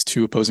taking these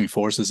two opposing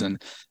forces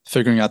and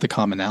figuring out the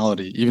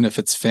commonality, even if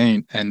it's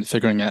faint, and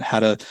figuring out how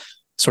to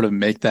sort of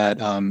make that,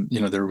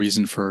 their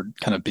reason for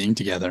kind of being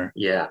together.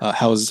 Yeah.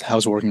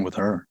 How's working with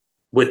her?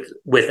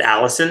 With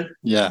Allison?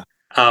 Yeah.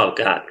 Oh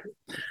God.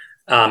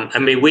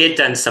 We had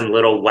done some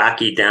little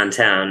wacky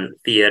downtown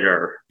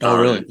theater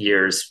really?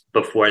 years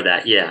before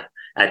that. Yeah.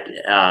 At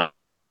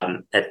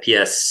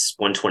PS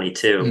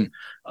 122.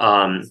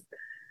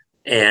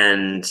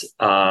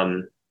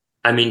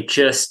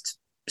 Just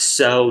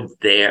so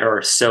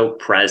there, so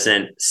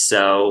present,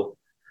 so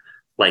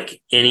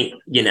like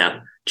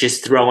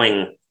just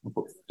throwing,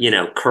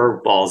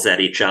 curveballs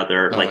at each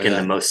other, in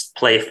the most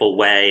playful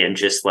way. And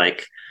just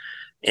like,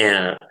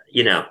 it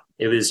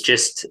was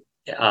just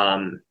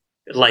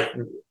like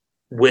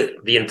with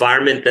the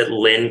environment that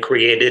Lynn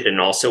created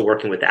and also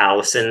working with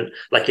Allison,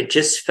 like it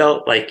just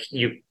felt like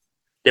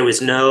there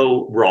was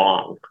no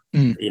wrong.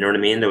 You know what I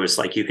mean? There was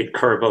like, you could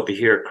curve over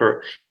here,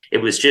 it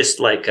was just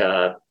like,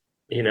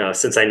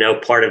 since I know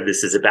part of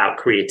this is about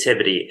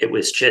creativity, it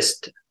was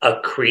just a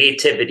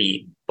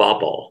creativity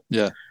bubble.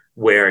 Yeah.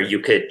 Where you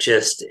could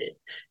just,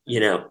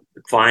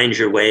 find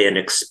your way and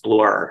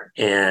explore,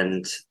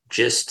 and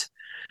just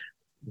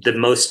the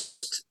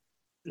most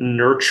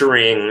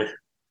nurturing,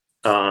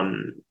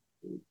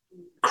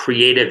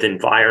 creative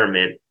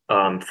environment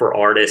for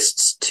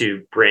artists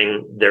to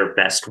bring their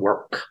best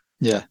work.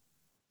 Yeah.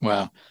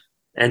 Wow.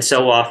 And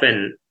so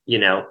often,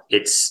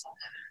 it's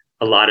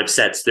a lot of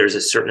sets, there's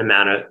a certain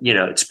amount of,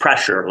 it's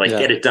pressure, like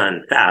get it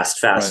done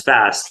fast.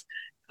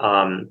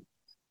 And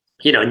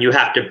you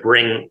have to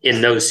bring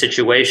in those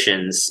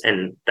situations,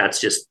 and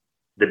that's just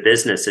the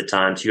business at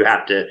times. You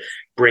have to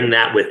bring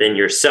that within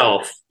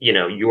yourself,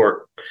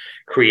 your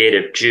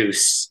creative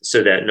juice,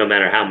 so that no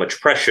matter how much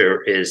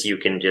pressure is, you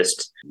can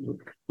just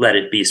let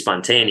it be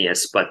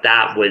spontaneous. But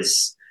that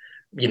was,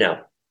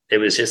 it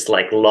was just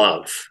like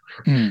love.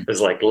 It was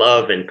like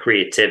love and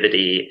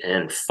creativity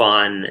and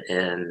fun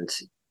and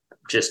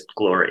just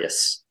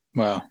glorious.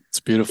 Wow, it's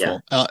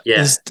beautiful.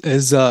 Yeah.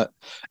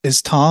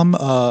 Is Tom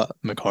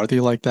McCarthy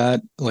like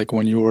that? Like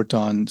when you worked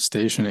on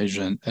Station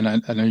Agent, and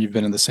I know you've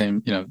been in the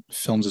same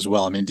films as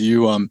well. I mean, do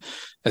you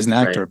as an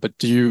actor, but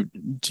do you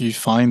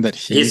find that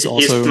he's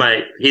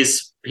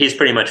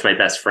pretty much my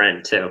best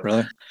friend too.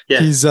 Really?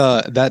 Yeah. He's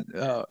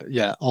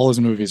all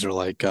his movies are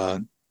like I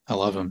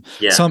love him.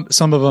 Yeah.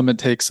 Some of them it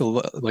takes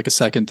like a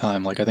second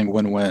time. Like I think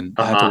Win-Win.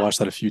 I had to watch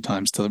that a few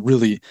times to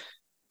really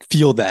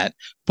feel that.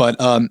 But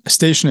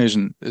Station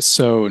Agent is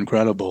so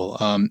incredible.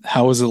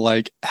 How is it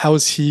like? How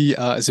is he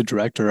as a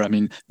director? I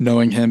mean,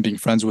 knowing him, being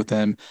friends with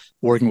him,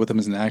 working with him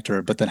as an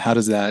actor. But then how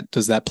does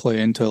that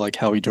play into like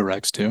how he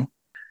directs too?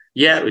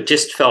 Yeah, it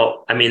just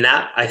felt. I mean,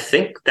 I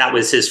think that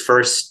was his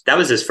first. That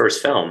was his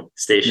first film,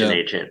 Station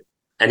Agent,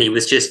 and he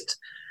was just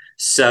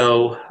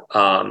so.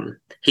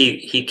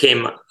 He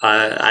came.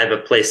 I have a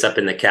place up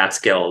in the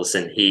Catskills,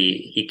 and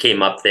he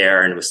came up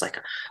there and was like,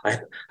 I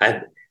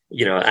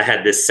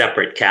had this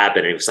separate cabin,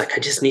 and he was like,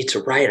 I just need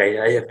to write.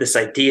 I have this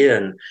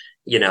idea,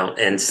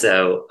 and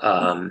so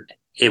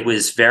it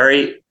was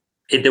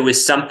there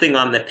was something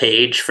on the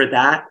page for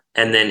that,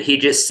 and then he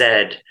just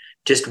said,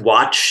 just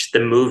watch the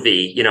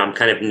movie. I'm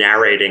kind of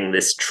narrating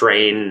this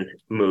train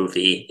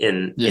movie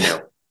in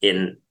the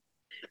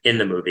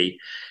movie,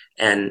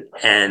 and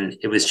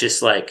it was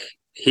just like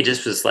he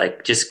just was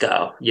like, just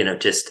go,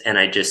 and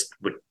I just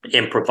would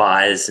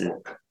improvise and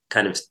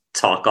kind of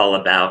talk all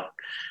about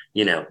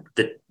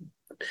the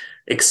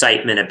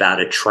excitement about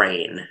a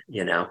train,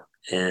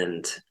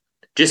 and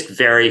just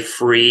very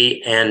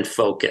free and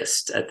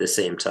focused at the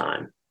same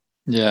time.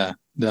 Yeah,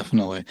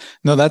 definitely.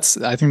 No, I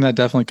think that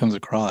definitely comes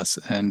across.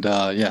 And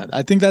yeah,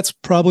 I think that's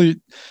probably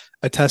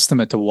a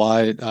testament to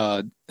why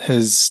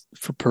his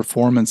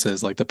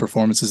performances, like the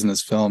performances in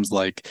his films,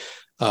 like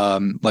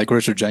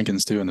Richard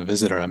Jenkins do in The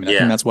Visitor. I mean, I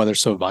think that's why they're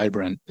so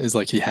vibrant, is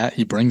like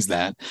he brings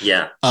that.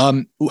 Yeah.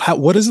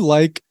 What is it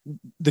like,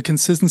 the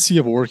consistency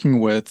of working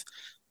with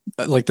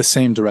like the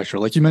same director?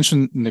 Like you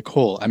mentioned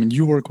Nicole. I mean,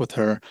 you work with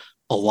her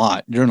a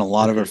lot. You're in a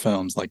lot of her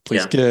films, like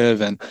Please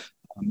Give and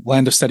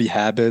Land of Steady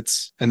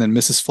Habits, and then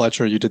Mrs.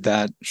 Fletcher. You did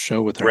that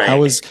show with her.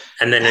 Right.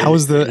 And then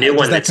the new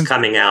one that's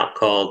coming out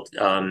called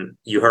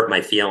You Hurt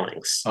My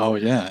Feelings. Oh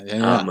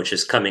yeah. Which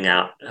is coming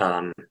out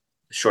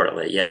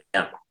shortly.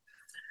 Yeah.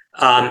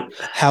 How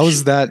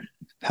does that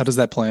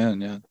play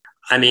in? Yeah.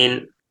 I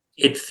mean,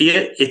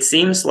 it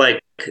seems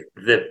like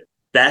the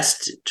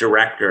best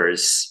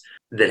directors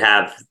that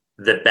have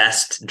the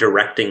best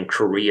directing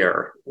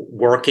career,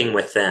 working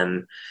with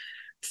them,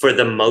 for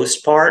the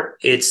most part,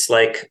 it's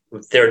like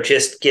they're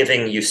just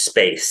giving you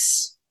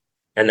space.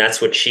 And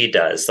that's what she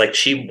does. Like,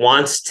 she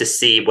wants to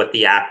see what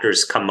the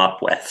actors come up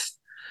with.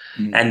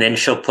 And then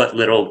she'll put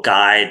little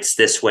guides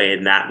this way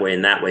and that way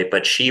and that way.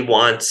 But she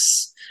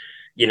wants,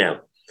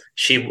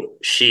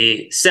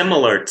 she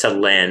similar to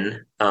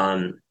Lynn,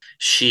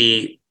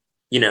 she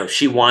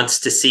wants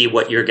to see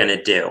what you're going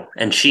to do.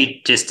 And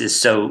she just is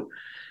so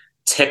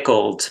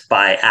tickled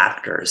by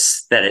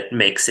actors that it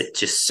makes it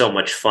just so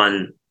much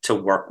fun to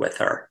work with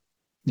her.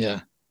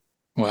 Yeah.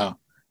 Wow.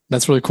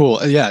 That's really cool.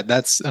 Yeah.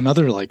 That's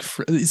another, like,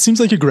 it seems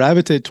like you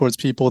gravitate towards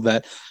people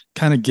that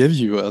kind of give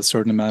you a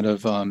certain amount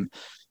of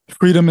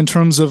freedom in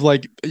terms of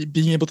like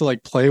being able to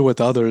like play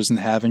with others and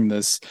having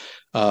this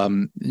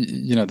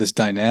this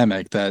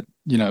dynamic that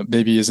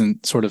maybe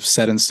isn't sort of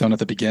set in stone at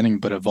the beginning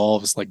but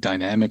evolves like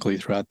dynamically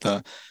throughout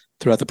the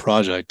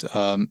project,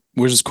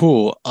 which is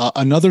cool.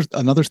 Another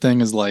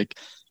thing is like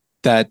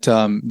that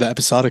the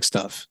episodic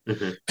stuff,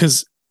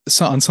 because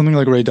on something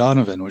like Ray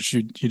Donovan, which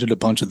you did a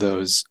bunch of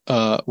those,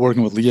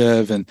 working with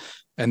Liev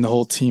and the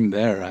whole team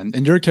there,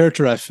 and your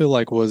character, I feel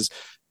like, was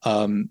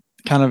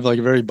kind of like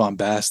very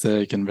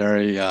bombastic and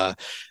very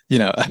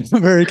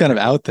very kind of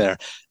out there.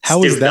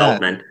 How is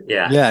that? Feldman.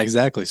 Yeah,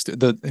 exactly.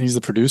 He's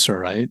the producer,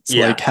 right? So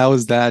like, how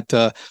is that?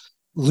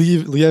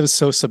 Liev is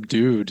so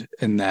subdued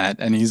in that,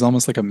 and he's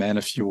almost like a man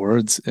of few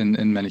words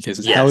in many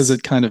cases. How is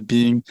it kind of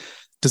being?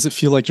 Does it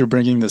feel like you're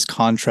bringing this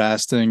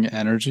contrasting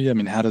energy? I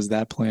mean, how does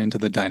that play into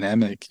the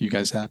dynamic you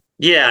guys have?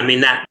 Yeah, I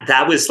mean, that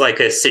was like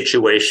a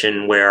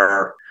situation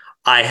where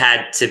I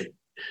had to,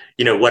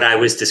 what I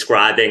was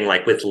describing,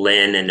 like with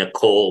Lynn and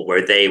Nicole,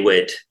 where they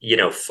would,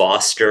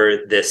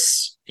 foster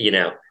this,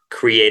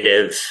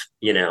 creative,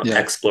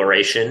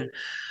 exploration.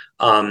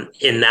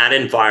 In that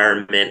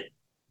environment,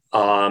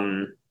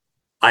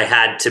 I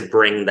had to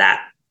bring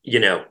that,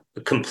 I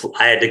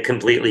had to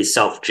completely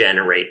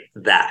self-generate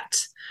that,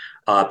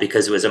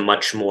 because it was a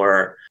much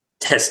more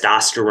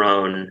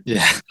testosterone,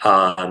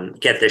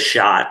 get the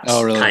shot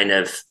kind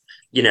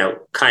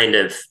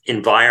of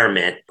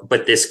environment.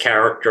 But this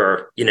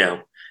character,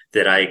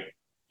 that I,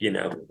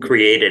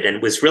 created,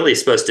 and was really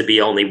supposed to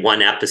be only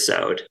one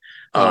episode.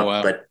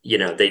 But,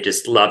 they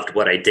just loved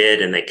what I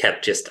did, and they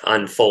kept just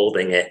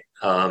unfolding it.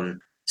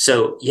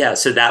 So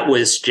that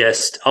was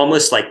just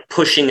almost like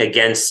pushing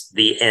against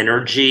the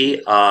energy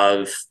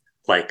of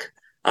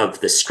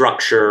the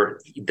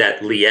structure that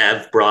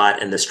Liev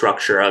brought, and the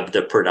structure of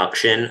the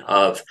production,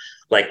 of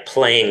like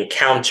playing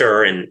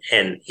counter and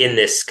in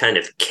this kind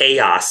of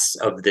chaos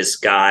of this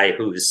guy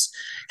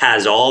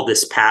has all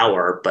this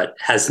power but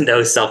has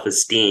no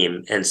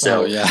self-esteem. And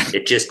so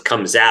it just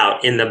comes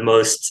out in the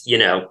most,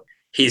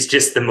 he's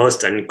just the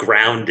most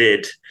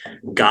ungrounded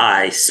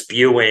guy,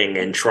 spewing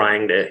and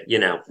trying to,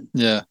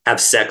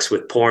 have sex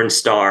with porn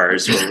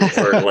stars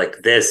or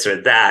like this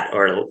or that,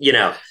 or,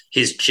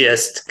 he's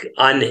just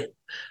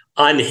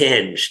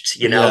unhinged,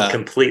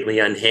 completely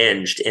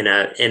unhinged in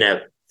a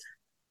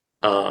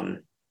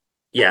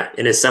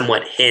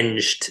somewhat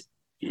hinged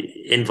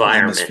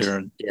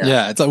environment.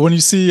 It's like when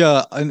you see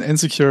an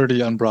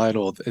insecurity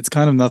unbridled, it's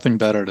kind of nothing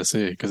better to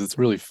see, because it's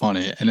really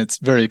funny and it's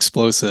very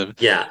explosive.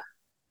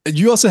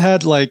 You also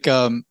had like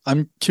I'm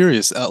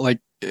curious,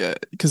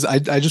 because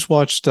I just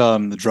watched The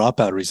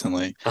Dropout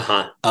recently,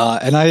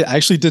 and I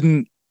actually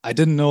didn't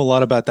know a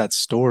lot about that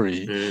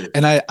story.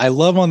 And I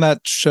love on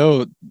that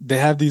show, they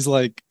have these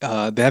like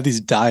they have these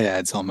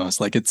dyads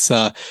almost, like it's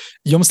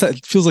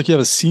it feels like you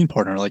have a scene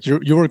partner, like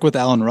you work with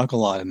Alan Ruck a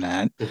lot in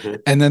that.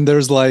 And then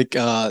there's like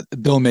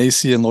Bill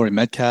Macy and Laurie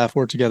Metcalf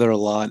work together a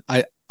lot.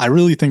 I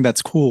really think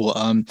that's cool.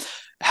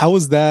 How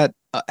was that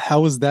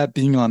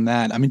being on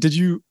that? I mean, did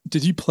you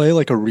play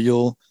like a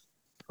real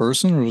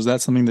person, or was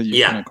that something that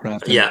you kind Yeah, of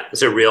crafted? yeah,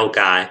 it's a real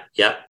guy.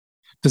 Yep.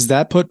 Does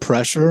that put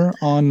pressure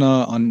on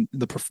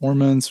the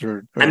performance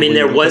or I the mean, way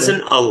you look at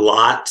it?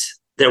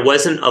 there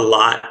wasn't a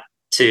lot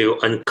to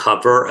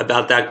uncover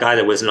about that guy.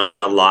 There wasn't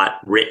a lot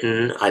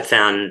written. I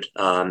found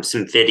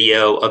some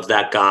video of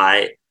that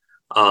guy,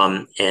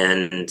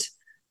 and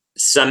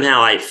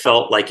somehow I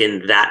felt like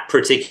in that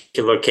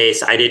particular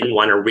case, I didn't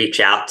want to reach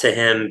out to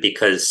him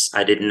because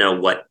I didn't know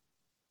what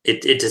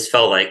it just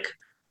felt like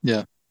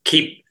Yeah.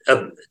 keep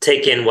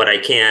take in what I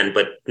can,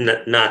 but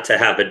not to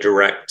have a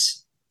direct,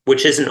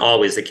 which isn't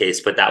always the case,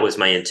 but that was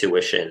my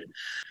intuition.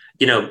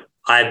 You know,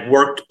 I've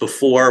worked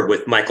before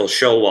with Michael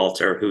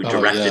Showalter, who Oh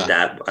directed yeah.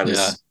 that.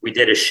 Yeah. We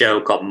did a show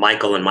called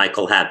Michael and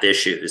Michael Have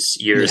Issues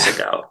years Yeah.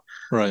 ago,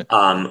 Right.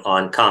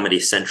 on Comedy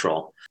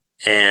Central.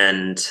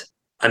 And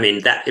I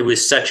mean, that it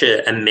was such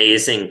an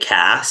amazing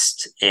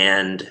cast,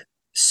 and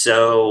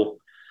so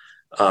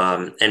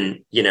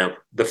and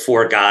the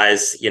four guys,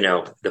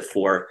 the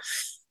four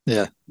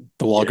Yeah.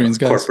 The Walgreens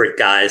guys. corporate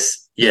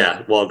guys, Yeah.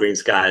 yeah,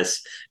 Walgreens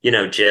guys,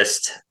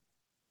 just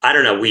I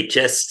don't know, we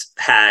just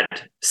had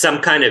some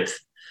kind of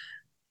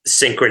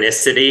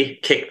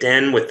synchronicity kicked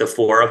in with the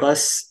four of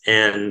us,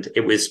 and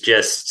it was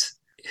just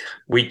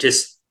we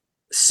just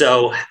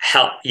so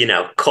help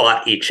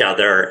caught each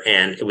other,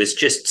 and it was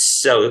just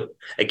so,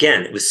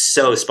 again, it was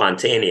so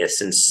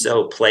spontaneous and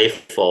so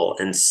playful,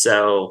 and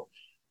so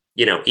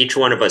each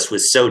one of us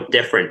was so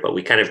different, but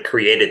we kind of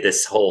created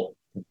this whole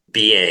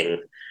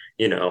being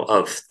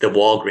of the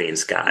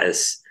Walgreens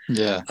guys.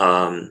 Yeah.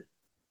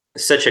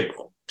 Such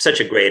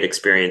a great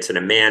experience, and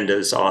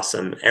Amanda's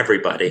awesome.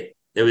 Everybody,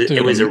 it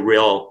Dude, was a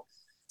real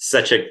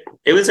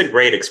it was a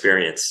great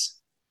experience.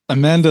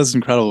 Amanda's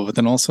incredible, but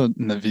then also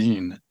Naveen. I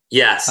mean,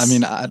 Yes.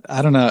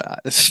 I don't know.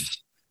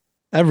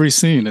 Every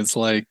scene, it's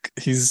like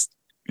he's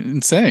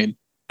insane.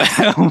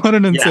 What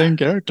an Yeah. insane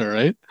character,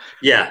 right?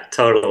 Yeah,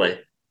 totally.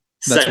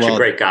 That's Such a wild.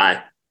 great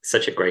guy.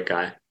 Such a great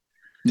guy.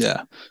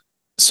 Yeah.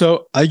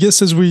 So I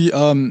guess as we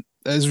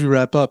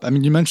wrap up, I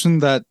mean, you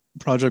mentioned that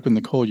project with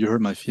Nicole, You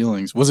Hurt My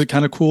Feelings. Was it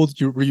kind of cool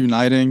you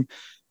reuniting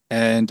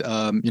and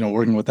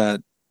working with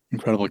that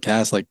incredible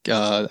cast like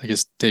I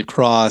guess Dave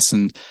Cross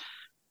and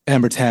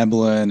Amber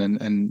Tamblyn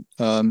and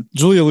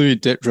Julia Louis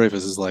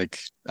Dreyfus is like,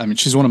 I mean,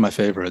 she's one of my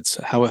favorites.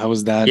 How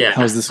was that?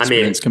 How was Yeah. this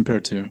experience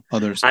compared to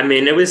others?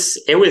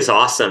 It was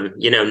awesome.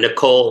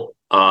 Nicole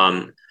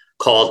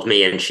called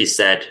me and she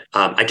said,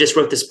 I just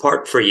wrote this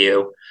part for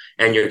you,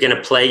 and you're going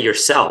to play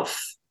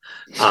yourself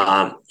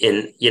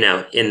in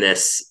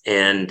this.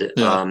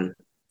 Yeah.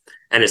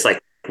 And it's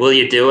like, will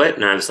you do it?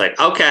 And I was like,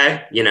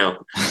 okay,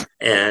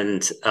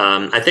 and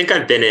I think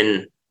I've been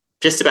in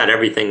just about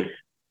everything.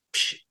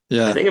 I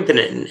Yeah. think I've been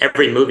in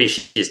every movie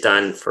she's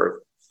done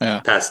for Yeah.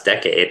 the past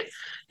decade,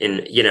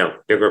 in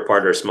bigger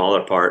part or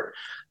smaller part.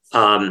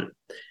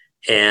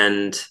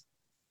 And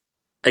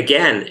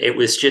again, it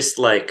was just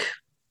like,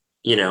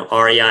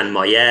 Ariane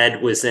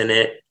Moayed was in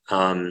it.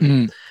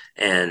 Mm.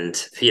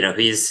 And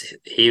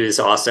he was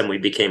awesome. We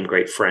became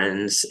great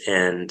friends,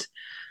 and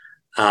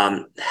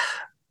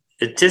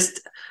it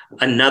just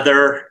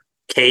another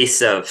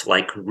case of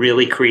like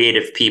really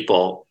creative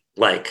people,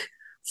 like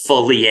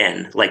fully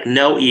in, like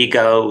no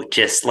ego,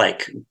 just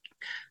like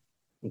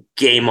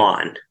game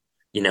on,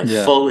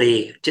 Yeah.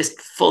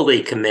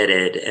 fully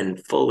committed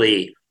and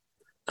fully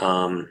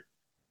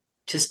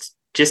just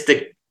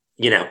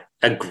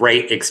a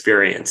great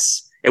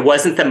experience. It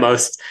wasn't the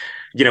most,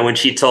 when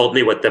she told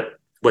me what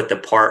the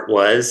part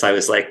was, I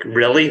was like,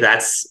 really?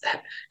 That's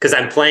because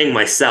I'm playing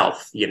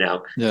myself,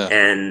 Yeah.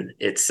 and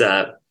it's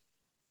a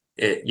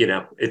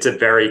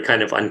very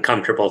kind of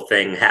uncomfortable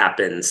thing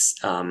happens,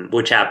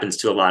 which happens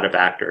to a lot of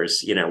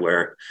actors,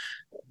 where,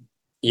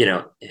 you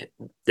know,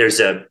 there's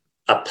a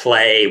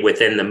play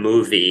within the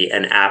movie,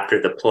 and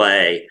after the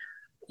play,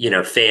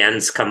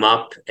 fans come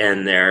up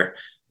and they're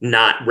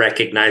not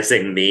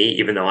recognizing me,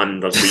 even though I'm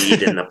the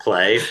lead in the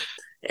play.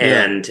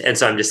 Yeah. And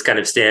so I'm just kind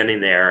of standing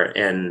there,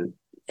 and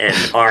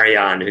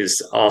Ariane,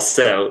 who's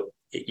also,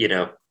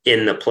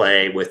 in the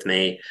play with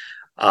me,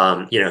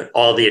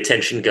 all the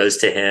attention goes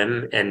to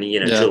him, and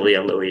Yeah.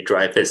 Julia Louis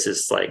Dreyfus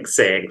is like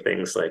saying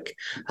things like,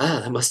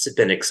 "Oh, that must have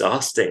been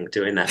exhausting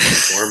doing that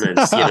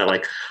performance."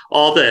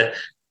 All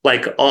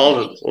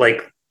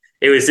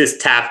it was just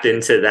tapped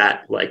into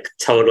that like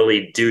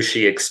totally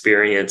douchey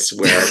experience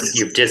where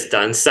you've just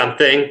done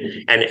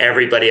something and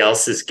everybody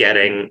else is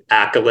getting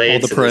accolades, All the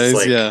and it's praise.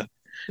 like, Yeah.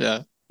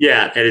 Yeah.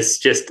 yeah, and it's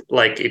just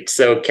like it's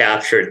so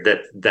captured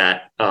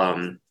that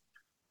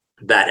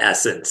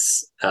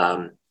essence.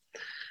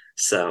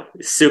 So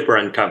it's super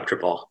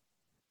uncomfortable.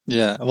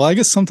 Yeah. Well, I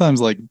guess sometimes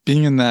like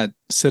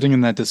sitting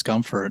in that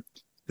discomfort,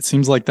 it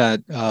seems like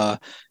that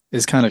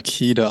is kind of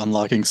key to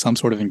unlocking some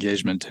sort of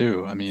engagement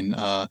too. I mean,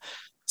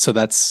 so I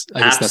guess that's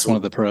one of Absolutely.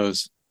 the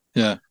pros.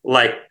 Yeah.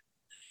 Like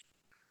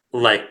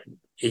like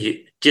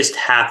you just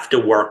have to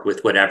work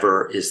with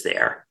whatever is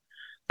there,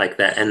 like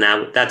that. And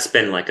that's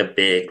been like a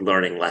big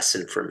learning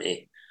lesson for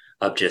me,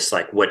 of just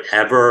like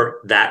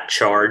whatever that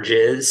charge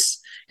is,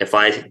 if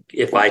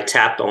I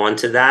tap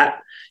onto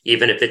that,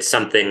 even if it's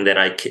something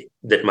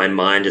that my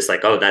mind is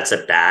like, oh, that's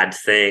a bad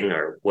thing,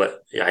 or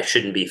what, I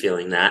shouldn't be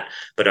feeling that.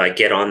 But I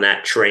get on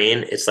that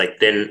train, it's like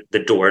then the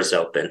doors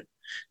open.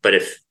 But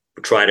if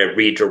we try to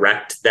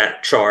redirect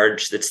that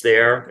charge that's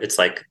there, it's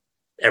like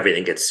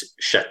everything gets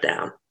shut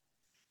down.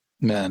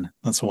 Man,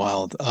 that's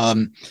wild.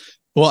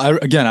 Well,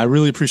 I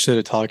really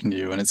appreciated talking to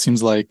you, and it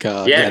seems like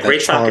Yeah,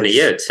 great talking to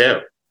you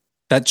too.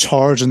 That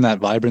charge and that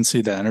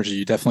vibrancy, that energy,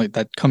 you definitely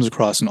that comes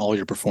across in all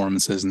your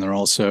performances, and they're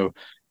also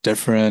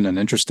different and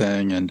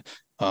interesting. And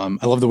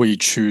I love the way you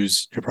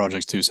choose your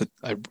projects too. So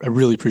I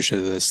really appreciate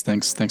this.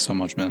 Thanks so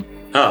much, man.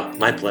 Oh,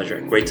 my pleasure.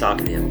 Great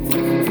talking to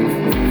you.